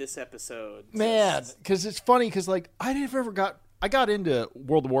Warcraft. This episode. Man, because it's funny, because like I got into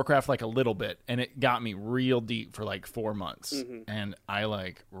World of Warcraft like a little bit, and it got me real deep for like 4 months, and I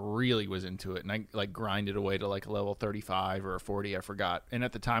like really was into it, and I like grinded away to like a level 35 or 40, I forgot. And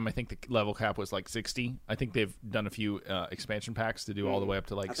at the time, I think the level cap was like 60. I think they've done a few expansion packs to do all the way up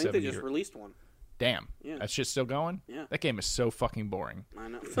to like 70. I think they just released one. Damn, yeah. That shit's still going? Yeah. That game is so fucking boring. I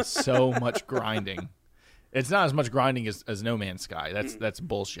know. It's so much grinding. It's not as much grinding as No Man's Sky. That's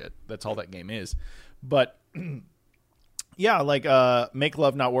bullshit. That's all that game is. But Yeah, like Make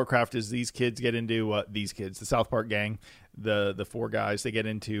Love Not Warcraft is these kids get into the South Park gang, the four guys, they get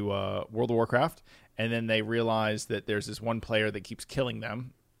into World of Warcraft, and then they realize that there's this one player that keeps killing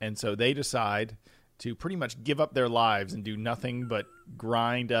them, and so they decide to pretty much give up their lives and do nothing but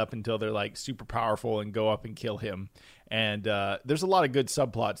grind up until they're like super powerful and go up and kill him. And there's a lot of good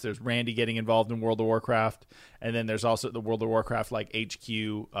subplots. There's Randy getting involved in World of Warcraft, and then there's also the World of Warcraft like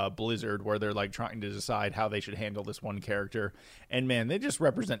HQ Blizzard, where they're like trying to decide how they should handle this one character. And man, they just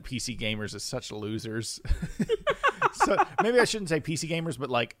represent PC gamers as such losers. So maybe I shouldn't say PC gamers, but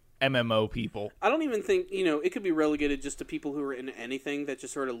like MMO people. I don't even think, it could be relegated just to people who are into anything that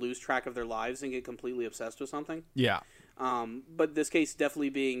just sort of lose track of their lives and get completely obsessed with something. Yeah. But this case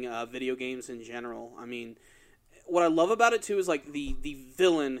definitely being video games in general. I mean, what I love about it too is like the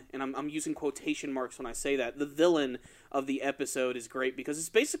villain, and I'm using quotation marks when I say that, the villain of the episode is great because it's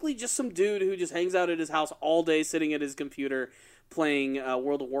basically just some dude who just hangs out at his house all day sitting at his computer playing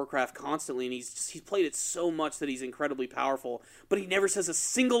World of Warcraft constantly, and he's played it so much that he's incredibly powerful, but he never says a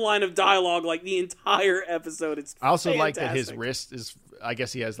single line of dialogue like the entire episode. It's I also fantastic. like that his wrist is, I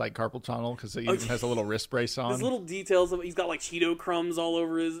guess he has like carpal tunnel because he even has a little wrist brace on. There's little details of, he's got like Cheeto crumbs all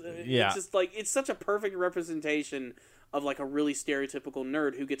over his. Yeah. It's just like, it's such a perfect representation of like a really stereotypical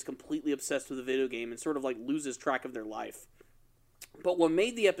nerd who gets completely obsessed with a video game and sort of like loses track of their life. But what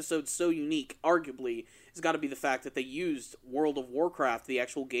made the episode so unique, arguably, has got to be the fact that they used World of Warcraft, the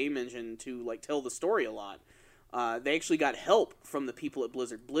actual game engine, to like tell the story a lot. They actually got help from the people at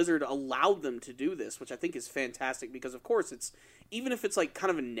Blizzard. Blizzard allowed them to do this, which I think is fantastic because, of course, it's even if it's like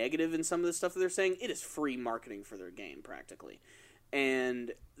kind of a negative in some of the stuff that they're saying, it is free marketing for their game practically.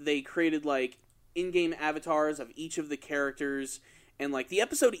 And they created like in-game avatars of each of the characters. And, like, the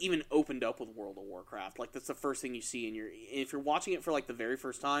episode even opened up with World of Warcraft. Like, that's the first thing you see. And if you're watching it for, like, the very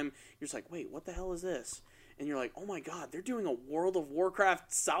first time, you're just like, wait, what the hell is this? And you're like, oh, my God, they're doing a World of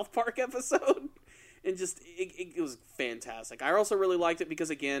Warcraft South Park episode? And just, it was fantastic. I also really liked it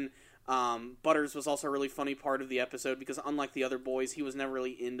because, again, Butters was also a really funny part of the episode because, unlike the other boys, he was never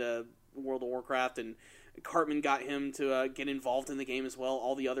really into World of Warcraft. And Cartman got him to get involved in the game as well.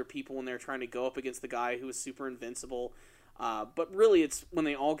 All the other people when they're trying to go up against the guy who was super invincible. But really, it's when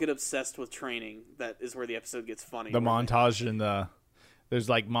they all get obsessed with training that is where the episode gets funny. The montage and there's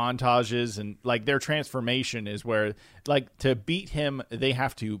like montages and like their transformation is where like to beat him, they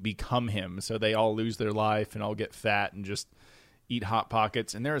have to become him. So they all lose their life and all get fat and just eat Hot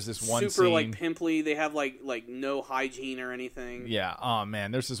Pockets. And there's this one super scene, like pimply. They have like no hygiene or anything. Yeah. Oh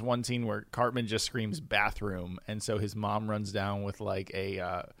man, there's this one scene where Cartman just screams bathroom, and so his mom runs down with like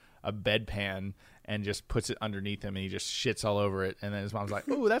a bedpan and just puts it underneath him, and he just shits all over it. And then his mom's like,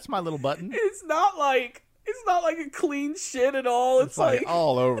 "Ooh, that's my little button." It's not like a clean shit at all. It's like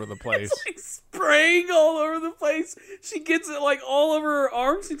all over the place. It's like spraying all over the place. She gets it like all over her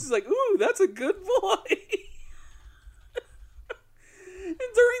arms, and she's like, "Ooh, that's a good boy." And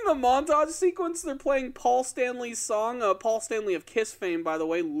during the montage sequence, they're playing Paul Stanley's song. Paul Stanley of Kiss fame, by the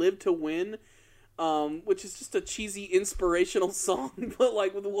way, "Live to Win." Which is just a cheesy inspirational song, but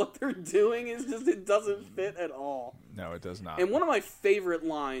like with what they're doing is just, it doesn't fit at all. No, it does not. And one of my favorite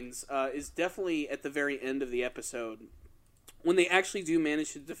lines is definitely at the very end of the episode when they actually do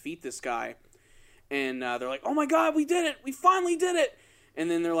manage to defeat this guy, and they're like, "Oh my God, we did it! We finally did it!"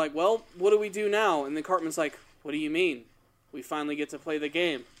 And then they're like, "Well, what do we do now?" And then Cartman's like, "What do you mean? We finally get to play the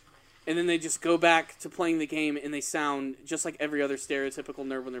game." And then they just go back to playing the game, and they sound just like every other stereotypical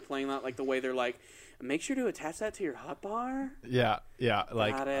nerd when they're playing that. Like the way they're like, "Make sure to attach that to your hotbar." Yeah.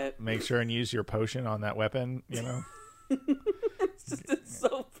 Like, got it. Make sure and use your potion on that weapon. You know. It's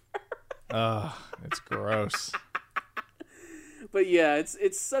so perfect. It's gross. But yeah,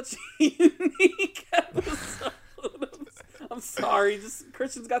 it's such a unique episode. I'm sorry, just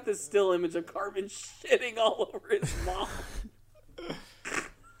Christian's got this still image of Cartman shitting all over his mom.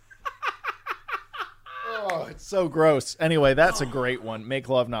 Oh, it's so gross. Anyway, that's a great one. Make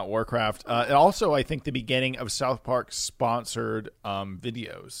Love Not Warcraft. And also, I think the beginning of South Park sponsored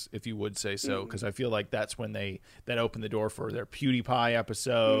videos, if you would say so, because I feel like that's when that opened the door for their PewDiePie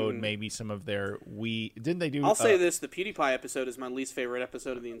episode, maybe some of their Didn't they do? I'll say this: the PewDiePie episode is my least favorite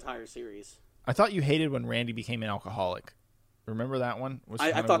episode of the entire series. I thought you hated when Randy became an alcoholic. Remember that one?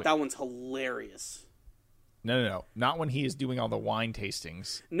 I thought that one's hilarious. No. Not when he is doing all the wine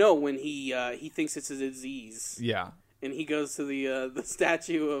tastings. No, when he thinks it's a disease. Yeah. And he goes to the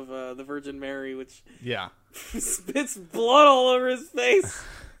statue of the Virgin Mary, which spits blood all over his face.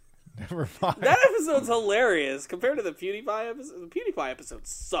 Never mind. That episode's hilarious compared to the PewDiePie episode. The PewDiePie episode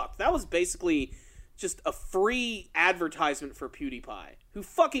sucked. That was basically just a free advertisement for PewDiePie, who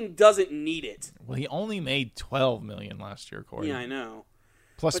fucking doesn't need it. Well, he only made $12 million last year, Corey. Yeah, I know.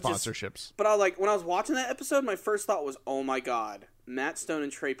 Plus But sponsorships. But when I was watching that episode, my first thought was, oh my god, Matt Stone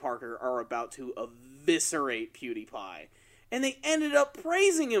and Trey Parker are about to eviscerate PewDiePie. And they ended up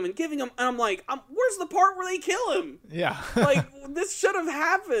praising him and giving him, and I'm like, where's the part where they kill him? Yeah. This should have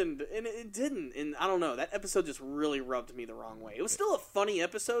happened, and it didn't. And I don't know, that episode just really rubbed me the wrong way. It was still a funny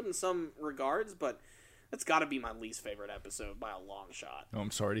episode in some regards, but that's got to be my least favorite episode by a long shot. Oh,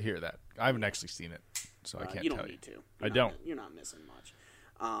 I'm sorry to hear that. I haven't actually seen it, so I can't tell you. You don't need to. You're not missing much.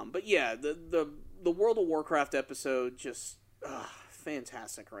 But yeah, the World of Warcraft episode just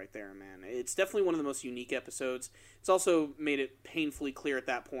fantastic right there, man. It's definitely one of the most unique episodes. It's also made it painfully clear at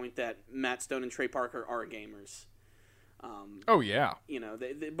that point that Matt Stone and Trey Parker are gamers. Oh yeah.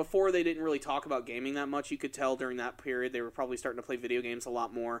 Before they didn't really talk about gaming that much. You could tell during that period they were probably starting to play video games a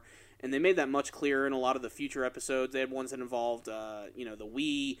lot more, and they made that much clearer in a lot of the future episodes. They had ones that involved the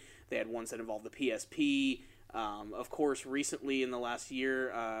Wii. They had ones that involved the PSP. Of course, recently in the last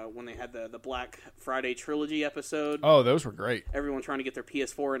year, when they had the Black Friday trilogy episode. Oh, those were great. Everyone trying to get their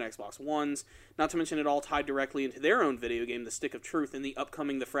PS4 and Xbox Ones. Not to mention it all tied directly into their own video game, The Stick of Truth, and the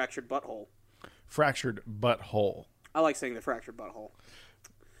upcoming The Fractured Butthole. Fractured Butthole. I like saying The Fractured Butthole.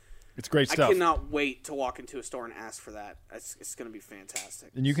 It's great stuff. I cannot wait to walk into a store and ask for that. It's going to be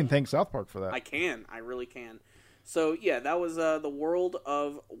fantastic. And you can thank South Park for that. I can. I really can. So, yeah, that was the World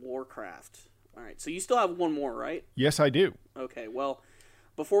of Warcraft. All right, so you still have one more, right? Yes, I do. Okay, well,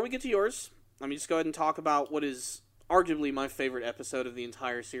 before we get to yours, let me just go ahead and talk about what is arguably my favorite episode of the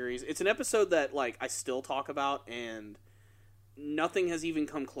entire series. It's an episode that, I still talk about, and nothing has even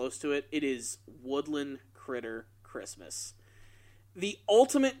come close to it. It is Woodland Critter Christmas. The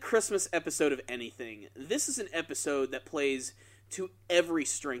ultimate Christmas episode of anything. This is an episode that plays to every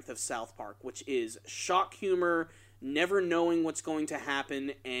strength of South Park, which is shock humor, never knowing what's going to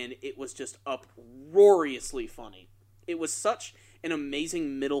happen, and it was just uproariously funny. It was such an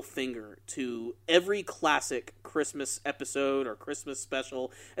amazing middle finger to every classic Christmas episode or Christmas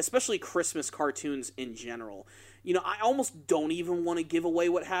special, especially Christmas cartoons in general. I almost don't even want to give away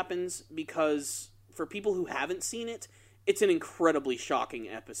what happens, because for people who haven't seen it, it's an incredibly shocking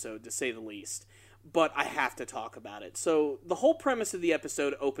episode, to say the least. But I have to talk about it. So the whole premise of the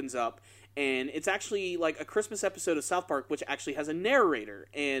episode opens up, and it's actually like a Christmas episode of South Park, which actually has a narrator.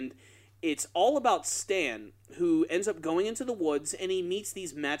 And it's all about Stan, who ends up going into the woods, and he meets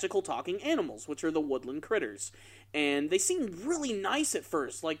these magical talking animals, which are the woodland critters. And they seem really nice at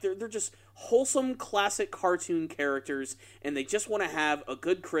first. They're just wholesome, classic cartoon characters, and they just want to have a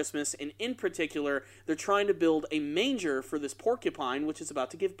good Christmas. And in particular, they're trying to build a manger for this porcupine, which is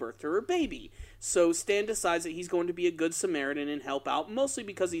about to give birth to her baby. So Stan decides that he's going to be a good Samaritan and help out, mostly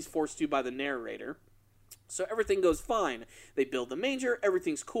because he's forced to by the narrator. So everything goes fine. They build the manger,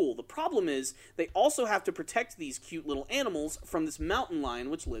 everything's cool. The problem is, they also have to protect these cute little animals from this mountain lion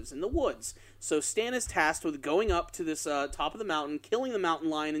which lives in the woods. So Stan is tasked with going up to this top of the mountain, killing the mountain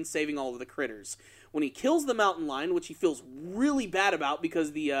lion, and saving all of the critters. When he kills the mountain lion, which he feels really bad about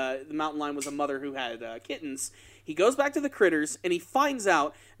because the mountain lion was a mother who had kittens, he goes back to the critters, and he finds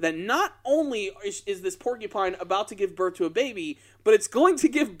out that not only is this porcupine about to give birth to a baby, but it's going to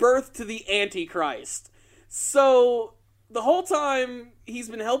give birth to the Antichrist. So, the whole time, he's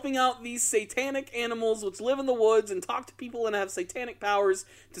been helping out these satanic animals which live in the woods and talk to people and have satanic powers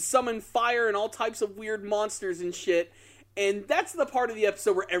to summon fire and all types of weird monsters and shit. And that's the part of the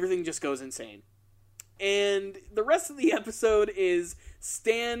episode where everything just goes insane. And the rest of the episode is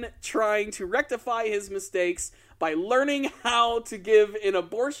Stan trying to rectify his mistakes by learning how to give an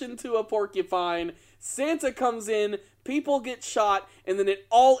abortion to a porcupine. Santa comes in, people get shot, and then it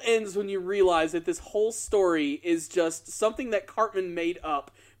all ends when you realize that this whole story is just something that Cartman made up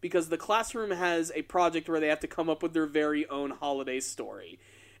because the classroom has a project where they have to come up with their very own holiday story.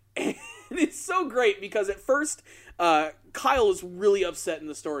 And it's so great because at first, Kyle is really upset in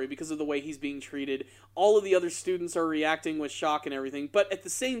the story because of the way he's being treated. All of the other students are reacting with shock and everything, but at the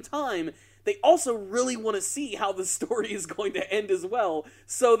same time, they also really want to see how the story is going to end as well,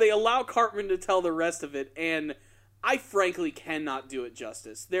 so they allow Cartman to tell the rest of it, and I frankly cannot do it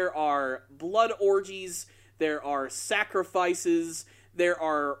justice. There are blood orgies, there are sacrifices, there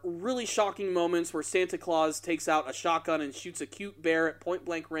are really shocking moments where Santa Claus takes out a shotgun and shoots a cute bear at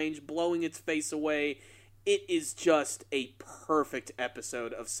point-blank range, blowing its face away. It is just a perfect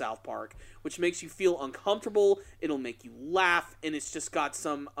episode of South Park, which makes you feel uncomfortable, it'll make you laugh, and it's just got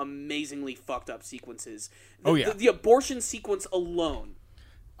some amazingly fucked up sequences. The abortion sequence alone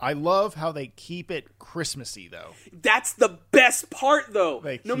I love how they keep it Christmassy, though. That's the best part, though.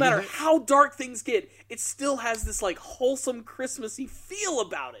 They No keep matter it- how dark things get, it still has this like wholesome Christmassy feel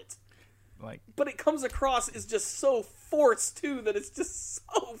about it. Like, But it comes across as just so forced too that it's just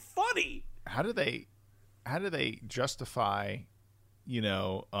so funny. how do they justify,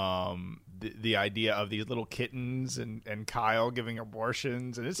 the idea of these little kittens and Kyle giving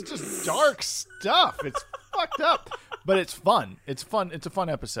abortions, and it's just dark stuff. It's fucked up, but it's fun. It's fun. It's a fun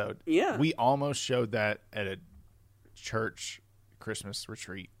episode. Yeah. We almost showed that at a church Christmas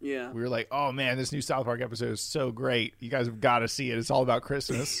retreat. Yeah. We were like, oh man, this new South Park episode is so great. You guys have got to see it. It's all about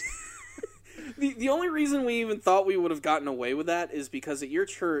Christmas. The only reason we even thought we would have gotten away with that is because at your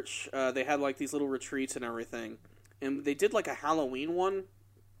church, they had like these little retreats and everything. And they did like a Halloween one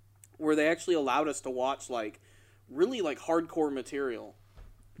where they actually allowed us to watch like really like hardcore material.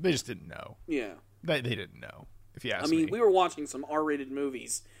 They just didn't know. Yeah. They didn't know, if you ask me. I mean, we were watching some R-rated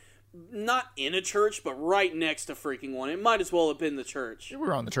movies. Not in a church, but right next to freaking one. It might as well have been the church. We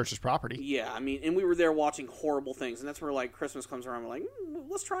were on the church's property. Yeah, I mean, and we were there watching horrible things, and that's where, like, Christmas comes around. We're like,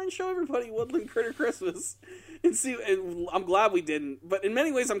 let's try and show everybody Woodland Critter Christmas. And see, and I'm glad we didn't. But in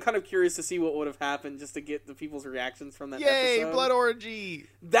many ways, I'm kind of curious to see what would have happened just to get the people's reactions from that Yay, episode. blood orgy!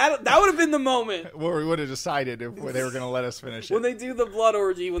 That would have been the moment. Where we would have decided if they were going to let us finish it. When they do the blood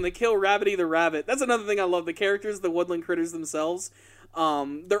orgy, when they kill Rabbity the rabbit. That's another thing I love. The characters, the woodland critters themselves,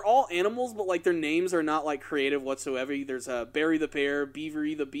 they're all animals, but like their names are not like creative whatsoever. There's Barry the bear,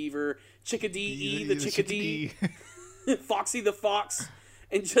 Beavery the beaver, Chickadee the chickadee, Foxy the fox,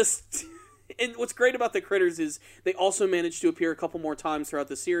 and just... And what's great about the critters is they also managed to appear a couple more times throughout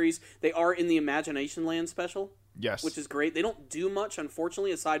the series. They are in the Imagination Land special. Yes. Which is great. They don't do much,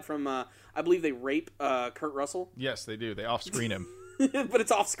 unfortunately, aside from, I believe they rape Kurt Russell. Yes, they do. They off-screen him. But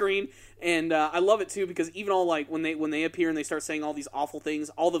it's off screen, and I love it too because even all like when they appear and they start saying all these awful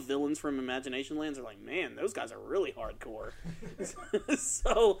things, all the villains from Imagination Lands are like, man, those guys are really hardcore.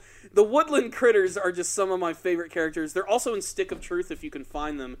 So the woodland critters are just some of my favorite characters. They're also in Stick of Truth if you can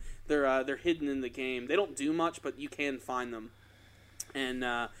find them. They're hidden in the game. They don't do much, but you can find them.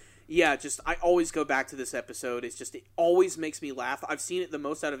 And yeah, just I always go back to this episode. It always makes me laugh. I've seen it the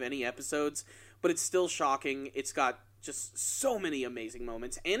most out of any episodes, but it's still shocking. It's got just so many amazing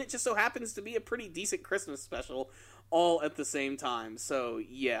moments, and it just so happens to be a pretty decent Christmas special all at the same time. So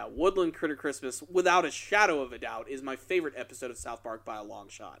yeah, Woodland Critter Christmas, without a shadow of a doubt, is my favorite episode of South Park by a long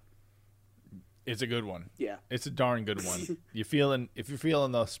shot. It's a good one. Yeah. It's a darn good one. If you're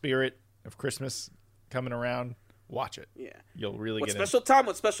feeling the spirit of Christmas coming around, watch it. Yeah. You'll really What get special time,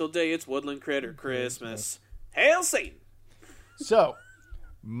 what special day, it's Woodland Critter Christmas. Hail Satan! So,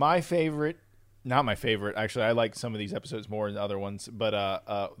 my favorite, not my favorite, actually, I like some of these episodes more than the other ones,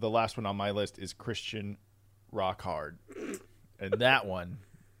 but the last one on my list is Christian Rock Hard. And that one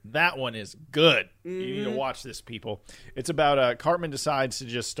is good. You need to watch this, people. It's about Cartman decides to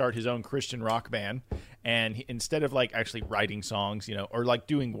just start his own Christian rock band, and instead of like actually writing songs, or like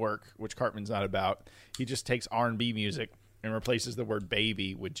doing work, which Cartman's not about, he just takes R&B music and replaces the word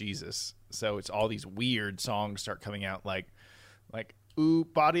baby with Jesus. So it's all these weird songs start coming out like ooh,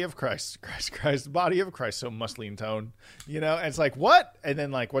 body of Christ, Christ, body of Christ, so muscly tone, and it's like, what? And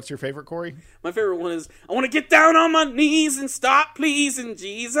then like, what's your favorite, Corey? My favorite one is, I want to get down on my knees and start pleasing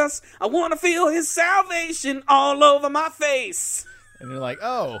Jesus. I want to feel his salvation all over my face. And you're like,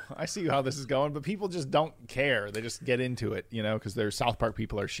 oh, I see how this is going, but people just don't care. They just get into it, because their South Park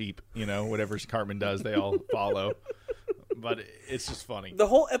people are sheep, whatever Cartman does, they all follow. But it's just funny. The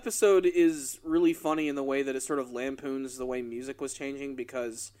whole episode is really funny in the way that it sort of lampoons the way music was changing,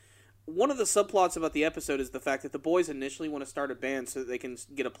 because one of the subplots about the episode is the fact that the boys initially want to start a band so that they can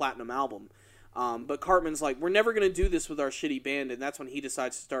get a platinum album. But Cartman's like, we're never going to do this with our shitty band, and that's when he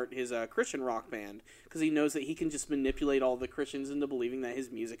decides to start his Christian rock band, because he knows that he can just manipulate all the Christians into believing that his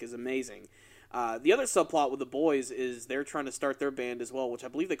music is amazing. The other subplot with the boys is they're trying to start their band as well, which I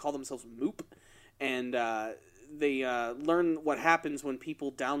believe they call themselves Moop, and they learn what happens when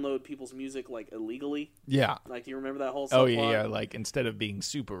people download people's music like illegally. Yeah. Like, do you remember that whole subplot? Oh, yeah. Like, instead of being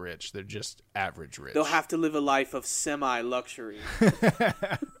super rich, they're just average rich. They'll have to live a life of semi-luxury.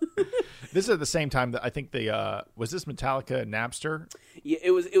 This is at the same time that I think was this Metallica and Napster? Yeah,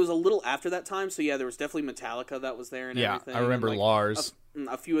 it was a little after that time. So yeah, there was definitely Metallica that was there and everything. I remember and, like, Lars.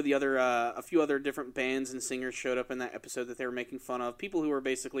 A few other different bands and singers showed up in that episode that they were making fun of. People who were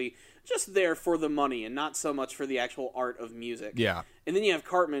basically just there for the money and not so much for the actual art of music. Yeah. And then you have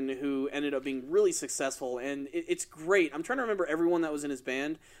Cartman, who ended up being really successful, and it's great. I'm trying to remember everyone that was in his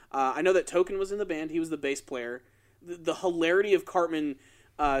band. I know that Token was in the band. He was the bass player. The hilarity of Cartman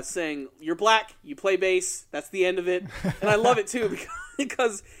saying, "You're black, you play bass, that's the end of it." And I love it too,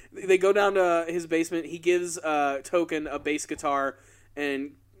 because they go down to his basement. He gives Token a bass guitar,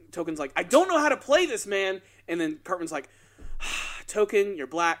 and Token's like, I don't know how to play this, man. And then Cartman's like, Token, you're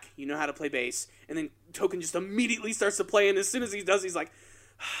black, you know how to play bass. And then Token just immediately starts to play, and as soon as he does, he's like,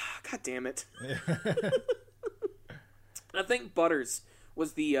 God damn it. I think Butters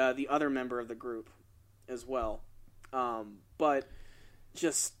was the other member of the group as well. But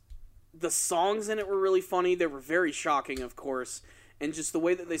just the songs in it were really funny. They were very shocking, of course. And just the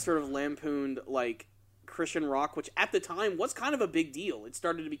way that they sort of lampooned, like, Christian rock, which at the time was kind of a big deal. It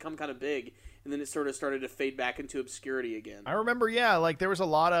started to become kind of big, and then it sort of started to fade back into obscurity again. I remember, like there was a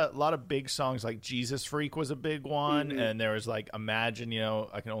lot of big songs, like Jesus Freak was a big one, and there was like Imagine,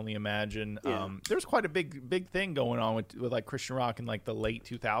 I Can Only Imagine. Yeah. There was quite a big thing going on with like Christian rock in like the late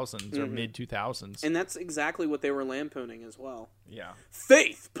 2000s or mid 2000s. And that's exactly what they were lampooning as well. Yeah.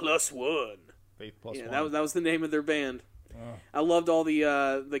 Faith Plus One. Faith Plus Yeah, One. that was the name of their band. I loved all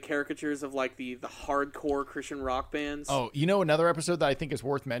the caricatures of like the hardcore Christian rock bands. Oh, another episode that I think is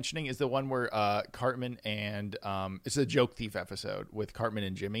worth mentioning is the one where Cartman and it's a joke thief episode with Cartman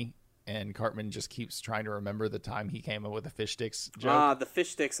and Jimmy, and Cartman just keeps trying to remember the time he came up with a fish sticks joke. Ah, the fish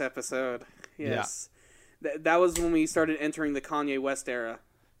sticks episode. Yes, that was when we started entering the Kanye West era.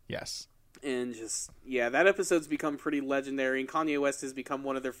 Yes. And just that episode's become pretty legendary, and Kanye West has become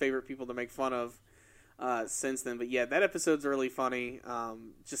one of their favorite people to make fun of. Since then, but that episode's really funny.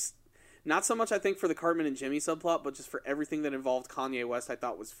 Just not so much, I think, for the Cartman and Jimmy subplot, but just for everything that involved Kanye West, I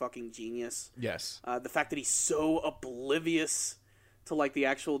thought was fucking genius. Yes. The fact that he's so oblivious to like the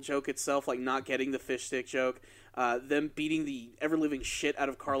actual joke itself, like not getting the fish stick joke, them beating the ever living shit out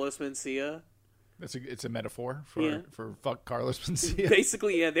of Carlos Mencia. It's a metaphor for fuck Carlos Mencia.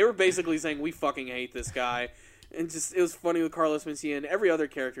 Basically, they were basically saying we fucking hate this guy. And just, it was funny with Carlos Mencia, and every other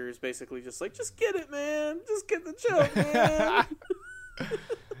character is basically just like, just get it, man. Just get the joke, man.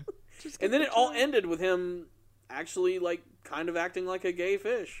 And then it all ended with him actually, like, kind of acting like a gay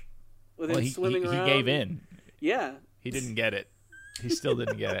fish. With him swimming around. He gave in. Yeah. He didn't get it. He still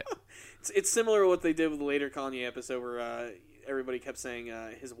didn't get it. It's similar to what they did with the later Kanye episode where everybody kept saying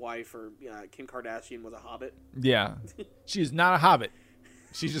his wife or Kim Kardashian was a hobbit. Yeah. She is not a hobbit.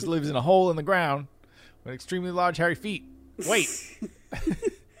 She just lives in a hole in the ground. With extremely large, hairy feet. Wait.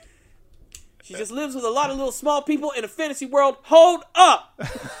 She just lives with a lot of little small people in a fantasy world. Hold up!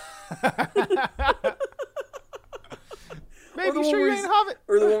 Maybe sure you ain't a hobbit.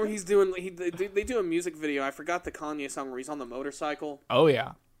 Or the one where he's doing... They do a music video. I forgot the Kanye song where he's on the motorcycle. Oh,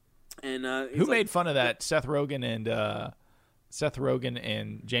 yeah. And who made fun of that? Seth Rogen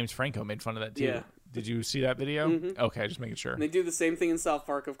and James Franco made fun of that, too. Yeah. Did you see that video? Mm-hmm. Okay, just making sure. And they do the same thing in South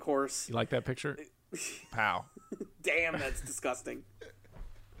Park, of course. You like that picture? Pow. Damn, that's disgusting.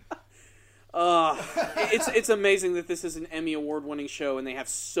 It's amazing that this is an Emmy Award-winning show and they have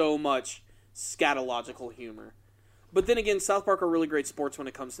so much scatological humor. But then again, South Park are really great sports when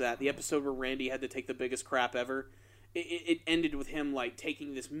it comes to that. The episode where Randy had to take the biggest crap ever, it ended with him like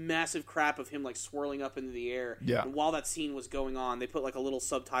taking this massive crap of him like swirling up into the air. Yeah. And while that scene was going on, they put like a little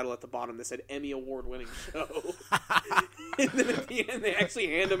subtitle at the bottom that said Emmy Award-winning show. And then at the end, they actually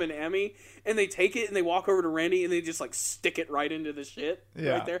hand him an Emmy, and they take it and they walk over to Randy and they just like stick it right into the shit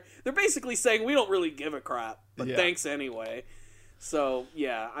right there. They're basically saying we don't really give a crap, but thanks anyway. So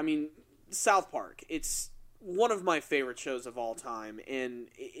I mean, South Park, it's one of my favorite shows of all time, and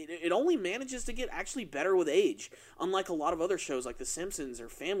it only manages to get actually better with age, unlike a lot of other shows like The Simpsons or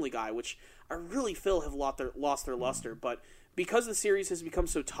Family Guy, which I really feel have lost their luster. But because the series has become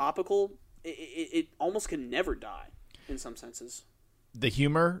so topical, it almost can never die in some senses. The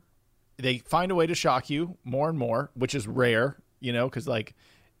humor, they find a way to shock you more and more, which is rare, because like,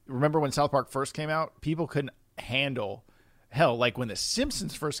 remember when South Park first came out, people couldn't handle... Hell, like when The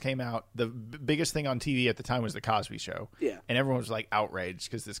Simpsons first came out, the biggest thing on TV at the time was The Cosby Show. Yeah. And everyone was like outraged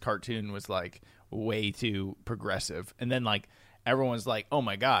because this cartoon was like way too progressive. And then like everyone was like, oh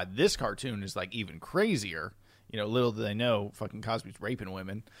my God, this cartoon is like even crazier. Little do they know, fucking Cosby's raping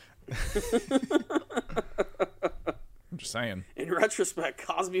women. I'm just saying. In retrospect,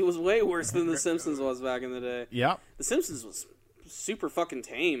 Cosby was way worse than The Simpsons was back in the day. Yeah. The Simpsons was super fucking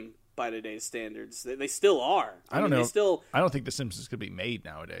tame by today's standards. They still are. I don't know. I don't think The Simpsons could be made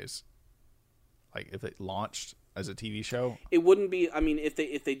nowadays. Like if it launched as a TV show, it wouldn't be. I mean, if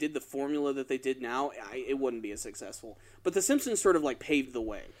they did the formula that they did now, it wouldn't be as successful. But The Simpsons sort of like paved the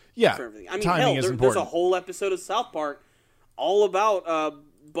way. Yeah, for everything. I mean, timing is there's a whole episode of South Park all about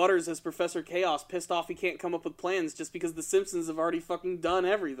Butters as Professor Chaos, pissed off he can't come up with plans just because The Simpsons have already fucking done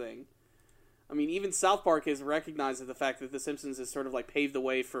everything. I mean, even South Park has recognized the fact that The Simpsons has sort of like paved the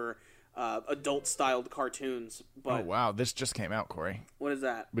way for adult-styled cartoons. But oh, wow. This just came out, Corey. what is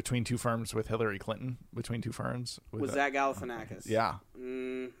that? Between Two Ferns with Hillary Clinton. Between Two Ferns. Was Zach Galifianakis? Yeah.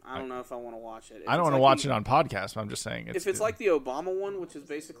 I don't know if I want to watch it. I don't want to watch it on podcast, but I'm just saying. If it's like the Obama one, which is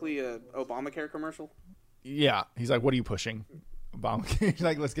basically a Obamacare commercial. Yeah. He's like, what are you pushing? Obamacare. He's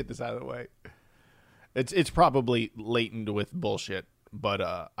like, let's get this out of the way. It's probably latent with bullshit,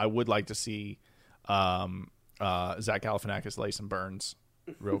 but I would like to see Zach Galifianakis lay some burns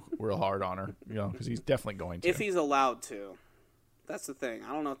real hard on her, because he's definitely going to. If he's allowed to. That's the thing.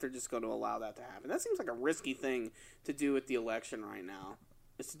 I don't know if they're just going to allow that to happen. That seems like a risky thing to do at the election right now,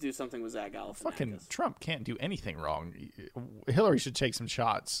 is to do something with Zach Galifianakis. Fucking Trump can't do anything wrong. Hillary should take some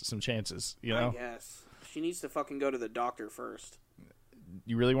shots, some chances, I guess. She needs to fucking go to the doctor first.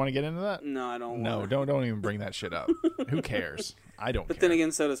 You really want to get into that? No, I don't. No, don't even bring that shit up. Who cares? I don't care. But then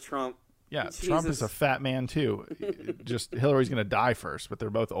again, so does Trump. Yeah, Jesus. Trump is a fat man too. Just Hillary's going to die first, but they're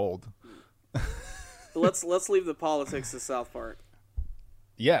both old. Let's leave the politics to South Park.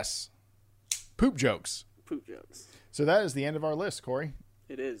 Yes. Poop jokes. Poop jokes. So that is the end of our list, Corey.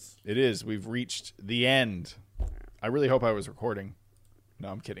 It is. It is. We've reached the end. I really hope I was recording. No,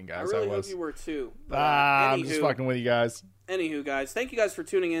 I'm kidding, guys. I really hope you were too. But, I'm just fucking with you guys. Anywho, guys, thank you guys for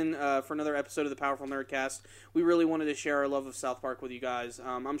tuning in for another episode of the Powerful Nerdcast. We really wanted to share our love of South Park with you guys.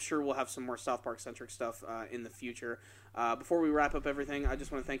 I'm sure we'll have some more South Park-centric stuff in the future. Before we wrap up everything, I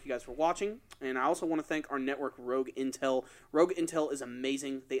just want to thank you guys for watching, and I also want to thank our network, Rogue Intel. Rogue Intel is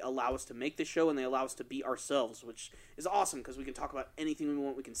amazing. They allow us to make this show, and they allow us to be ourselves, which is awesome because we can talk about anything we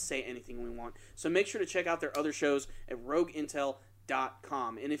want. We can say anything we want. So make sure to check out their other shows at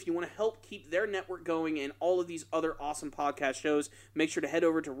rogueintel.com. And if you want to help keep their network going and all of these other awesome podcast shows, make sure to head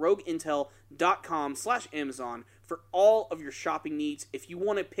over to rogueintel.com/Amazon for all of your shopping needs. If you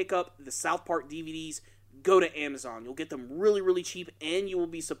want to pick up the South Park DVDs, go to Amazon. You'll get them really, really cheap, and you will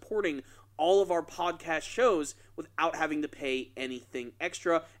be supporting all of our podcast shows without having to pay anything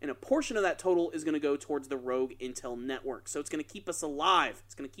extra. And a portion of that total is going to go towards the Rogue Intel network. So it's going to keep us alive.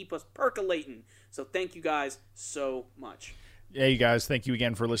 It's going to keep us percolating. So thank you guys so much. Yeah, you guys, thank you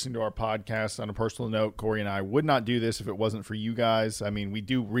again for listening to our podcast. On a personal note, Corey and I would not do this if it wasn't for you guys. I mean, we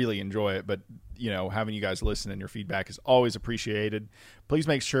do really enjoy it, but, having you guys listen and your feedback is always appreciated. Please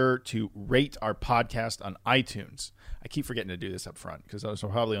make sure to rate our podcast on iTunes. I keep forgetting to do this up front because there's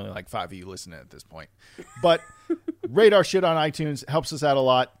probably only like 5 of you listening at this point. But rate our shit on iTunes. Helps us out a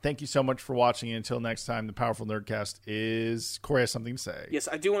lot. Thank you so much for watching. And until next time, the Powerful Nerdcast is... Corey has something to say. Yes,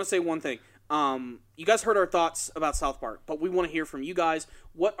 I do want to say one thing. You guys heard our thoughts about South Park, but we want to hear from you guys.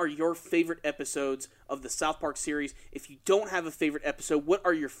 What are your favorite episodes of the South Park series? If you don't have a favorite episode, what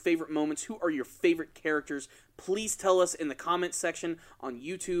are your favorite moments? Who are your favorite characters? Please tell us in the comments section on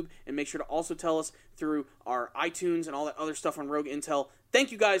YouTube, and make sure to also tell us through our iTunes and all that other stuff on Rogue Intel.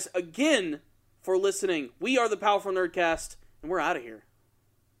 Thank you guys again for listening. We are the Powerful Nerdcast, and we're out of here.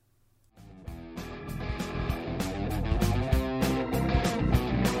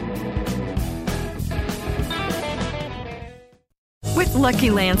 With Lucky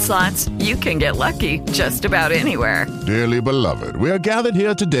Land Slots, you can get lucky just about anywhere. Dearly beloved, we are gathered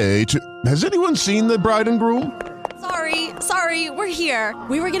here today to... Has anyone seen the bride and groom? Sorry, we're here.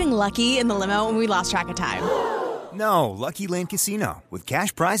 We were getting lucky in the limo and we lost track of time. No, Lucky Land Casino, with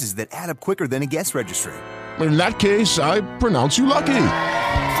cash prizes that add up quicker than a guest registry. In that case, I pronounce you lucky.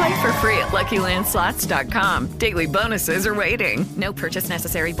 Play for free at LuckyLandSlots.com. Daily bonuses are waiting. No purchase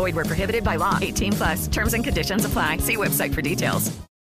necessary. Void where prohibited by law. 18+. Terms and conditions apply. See website for details.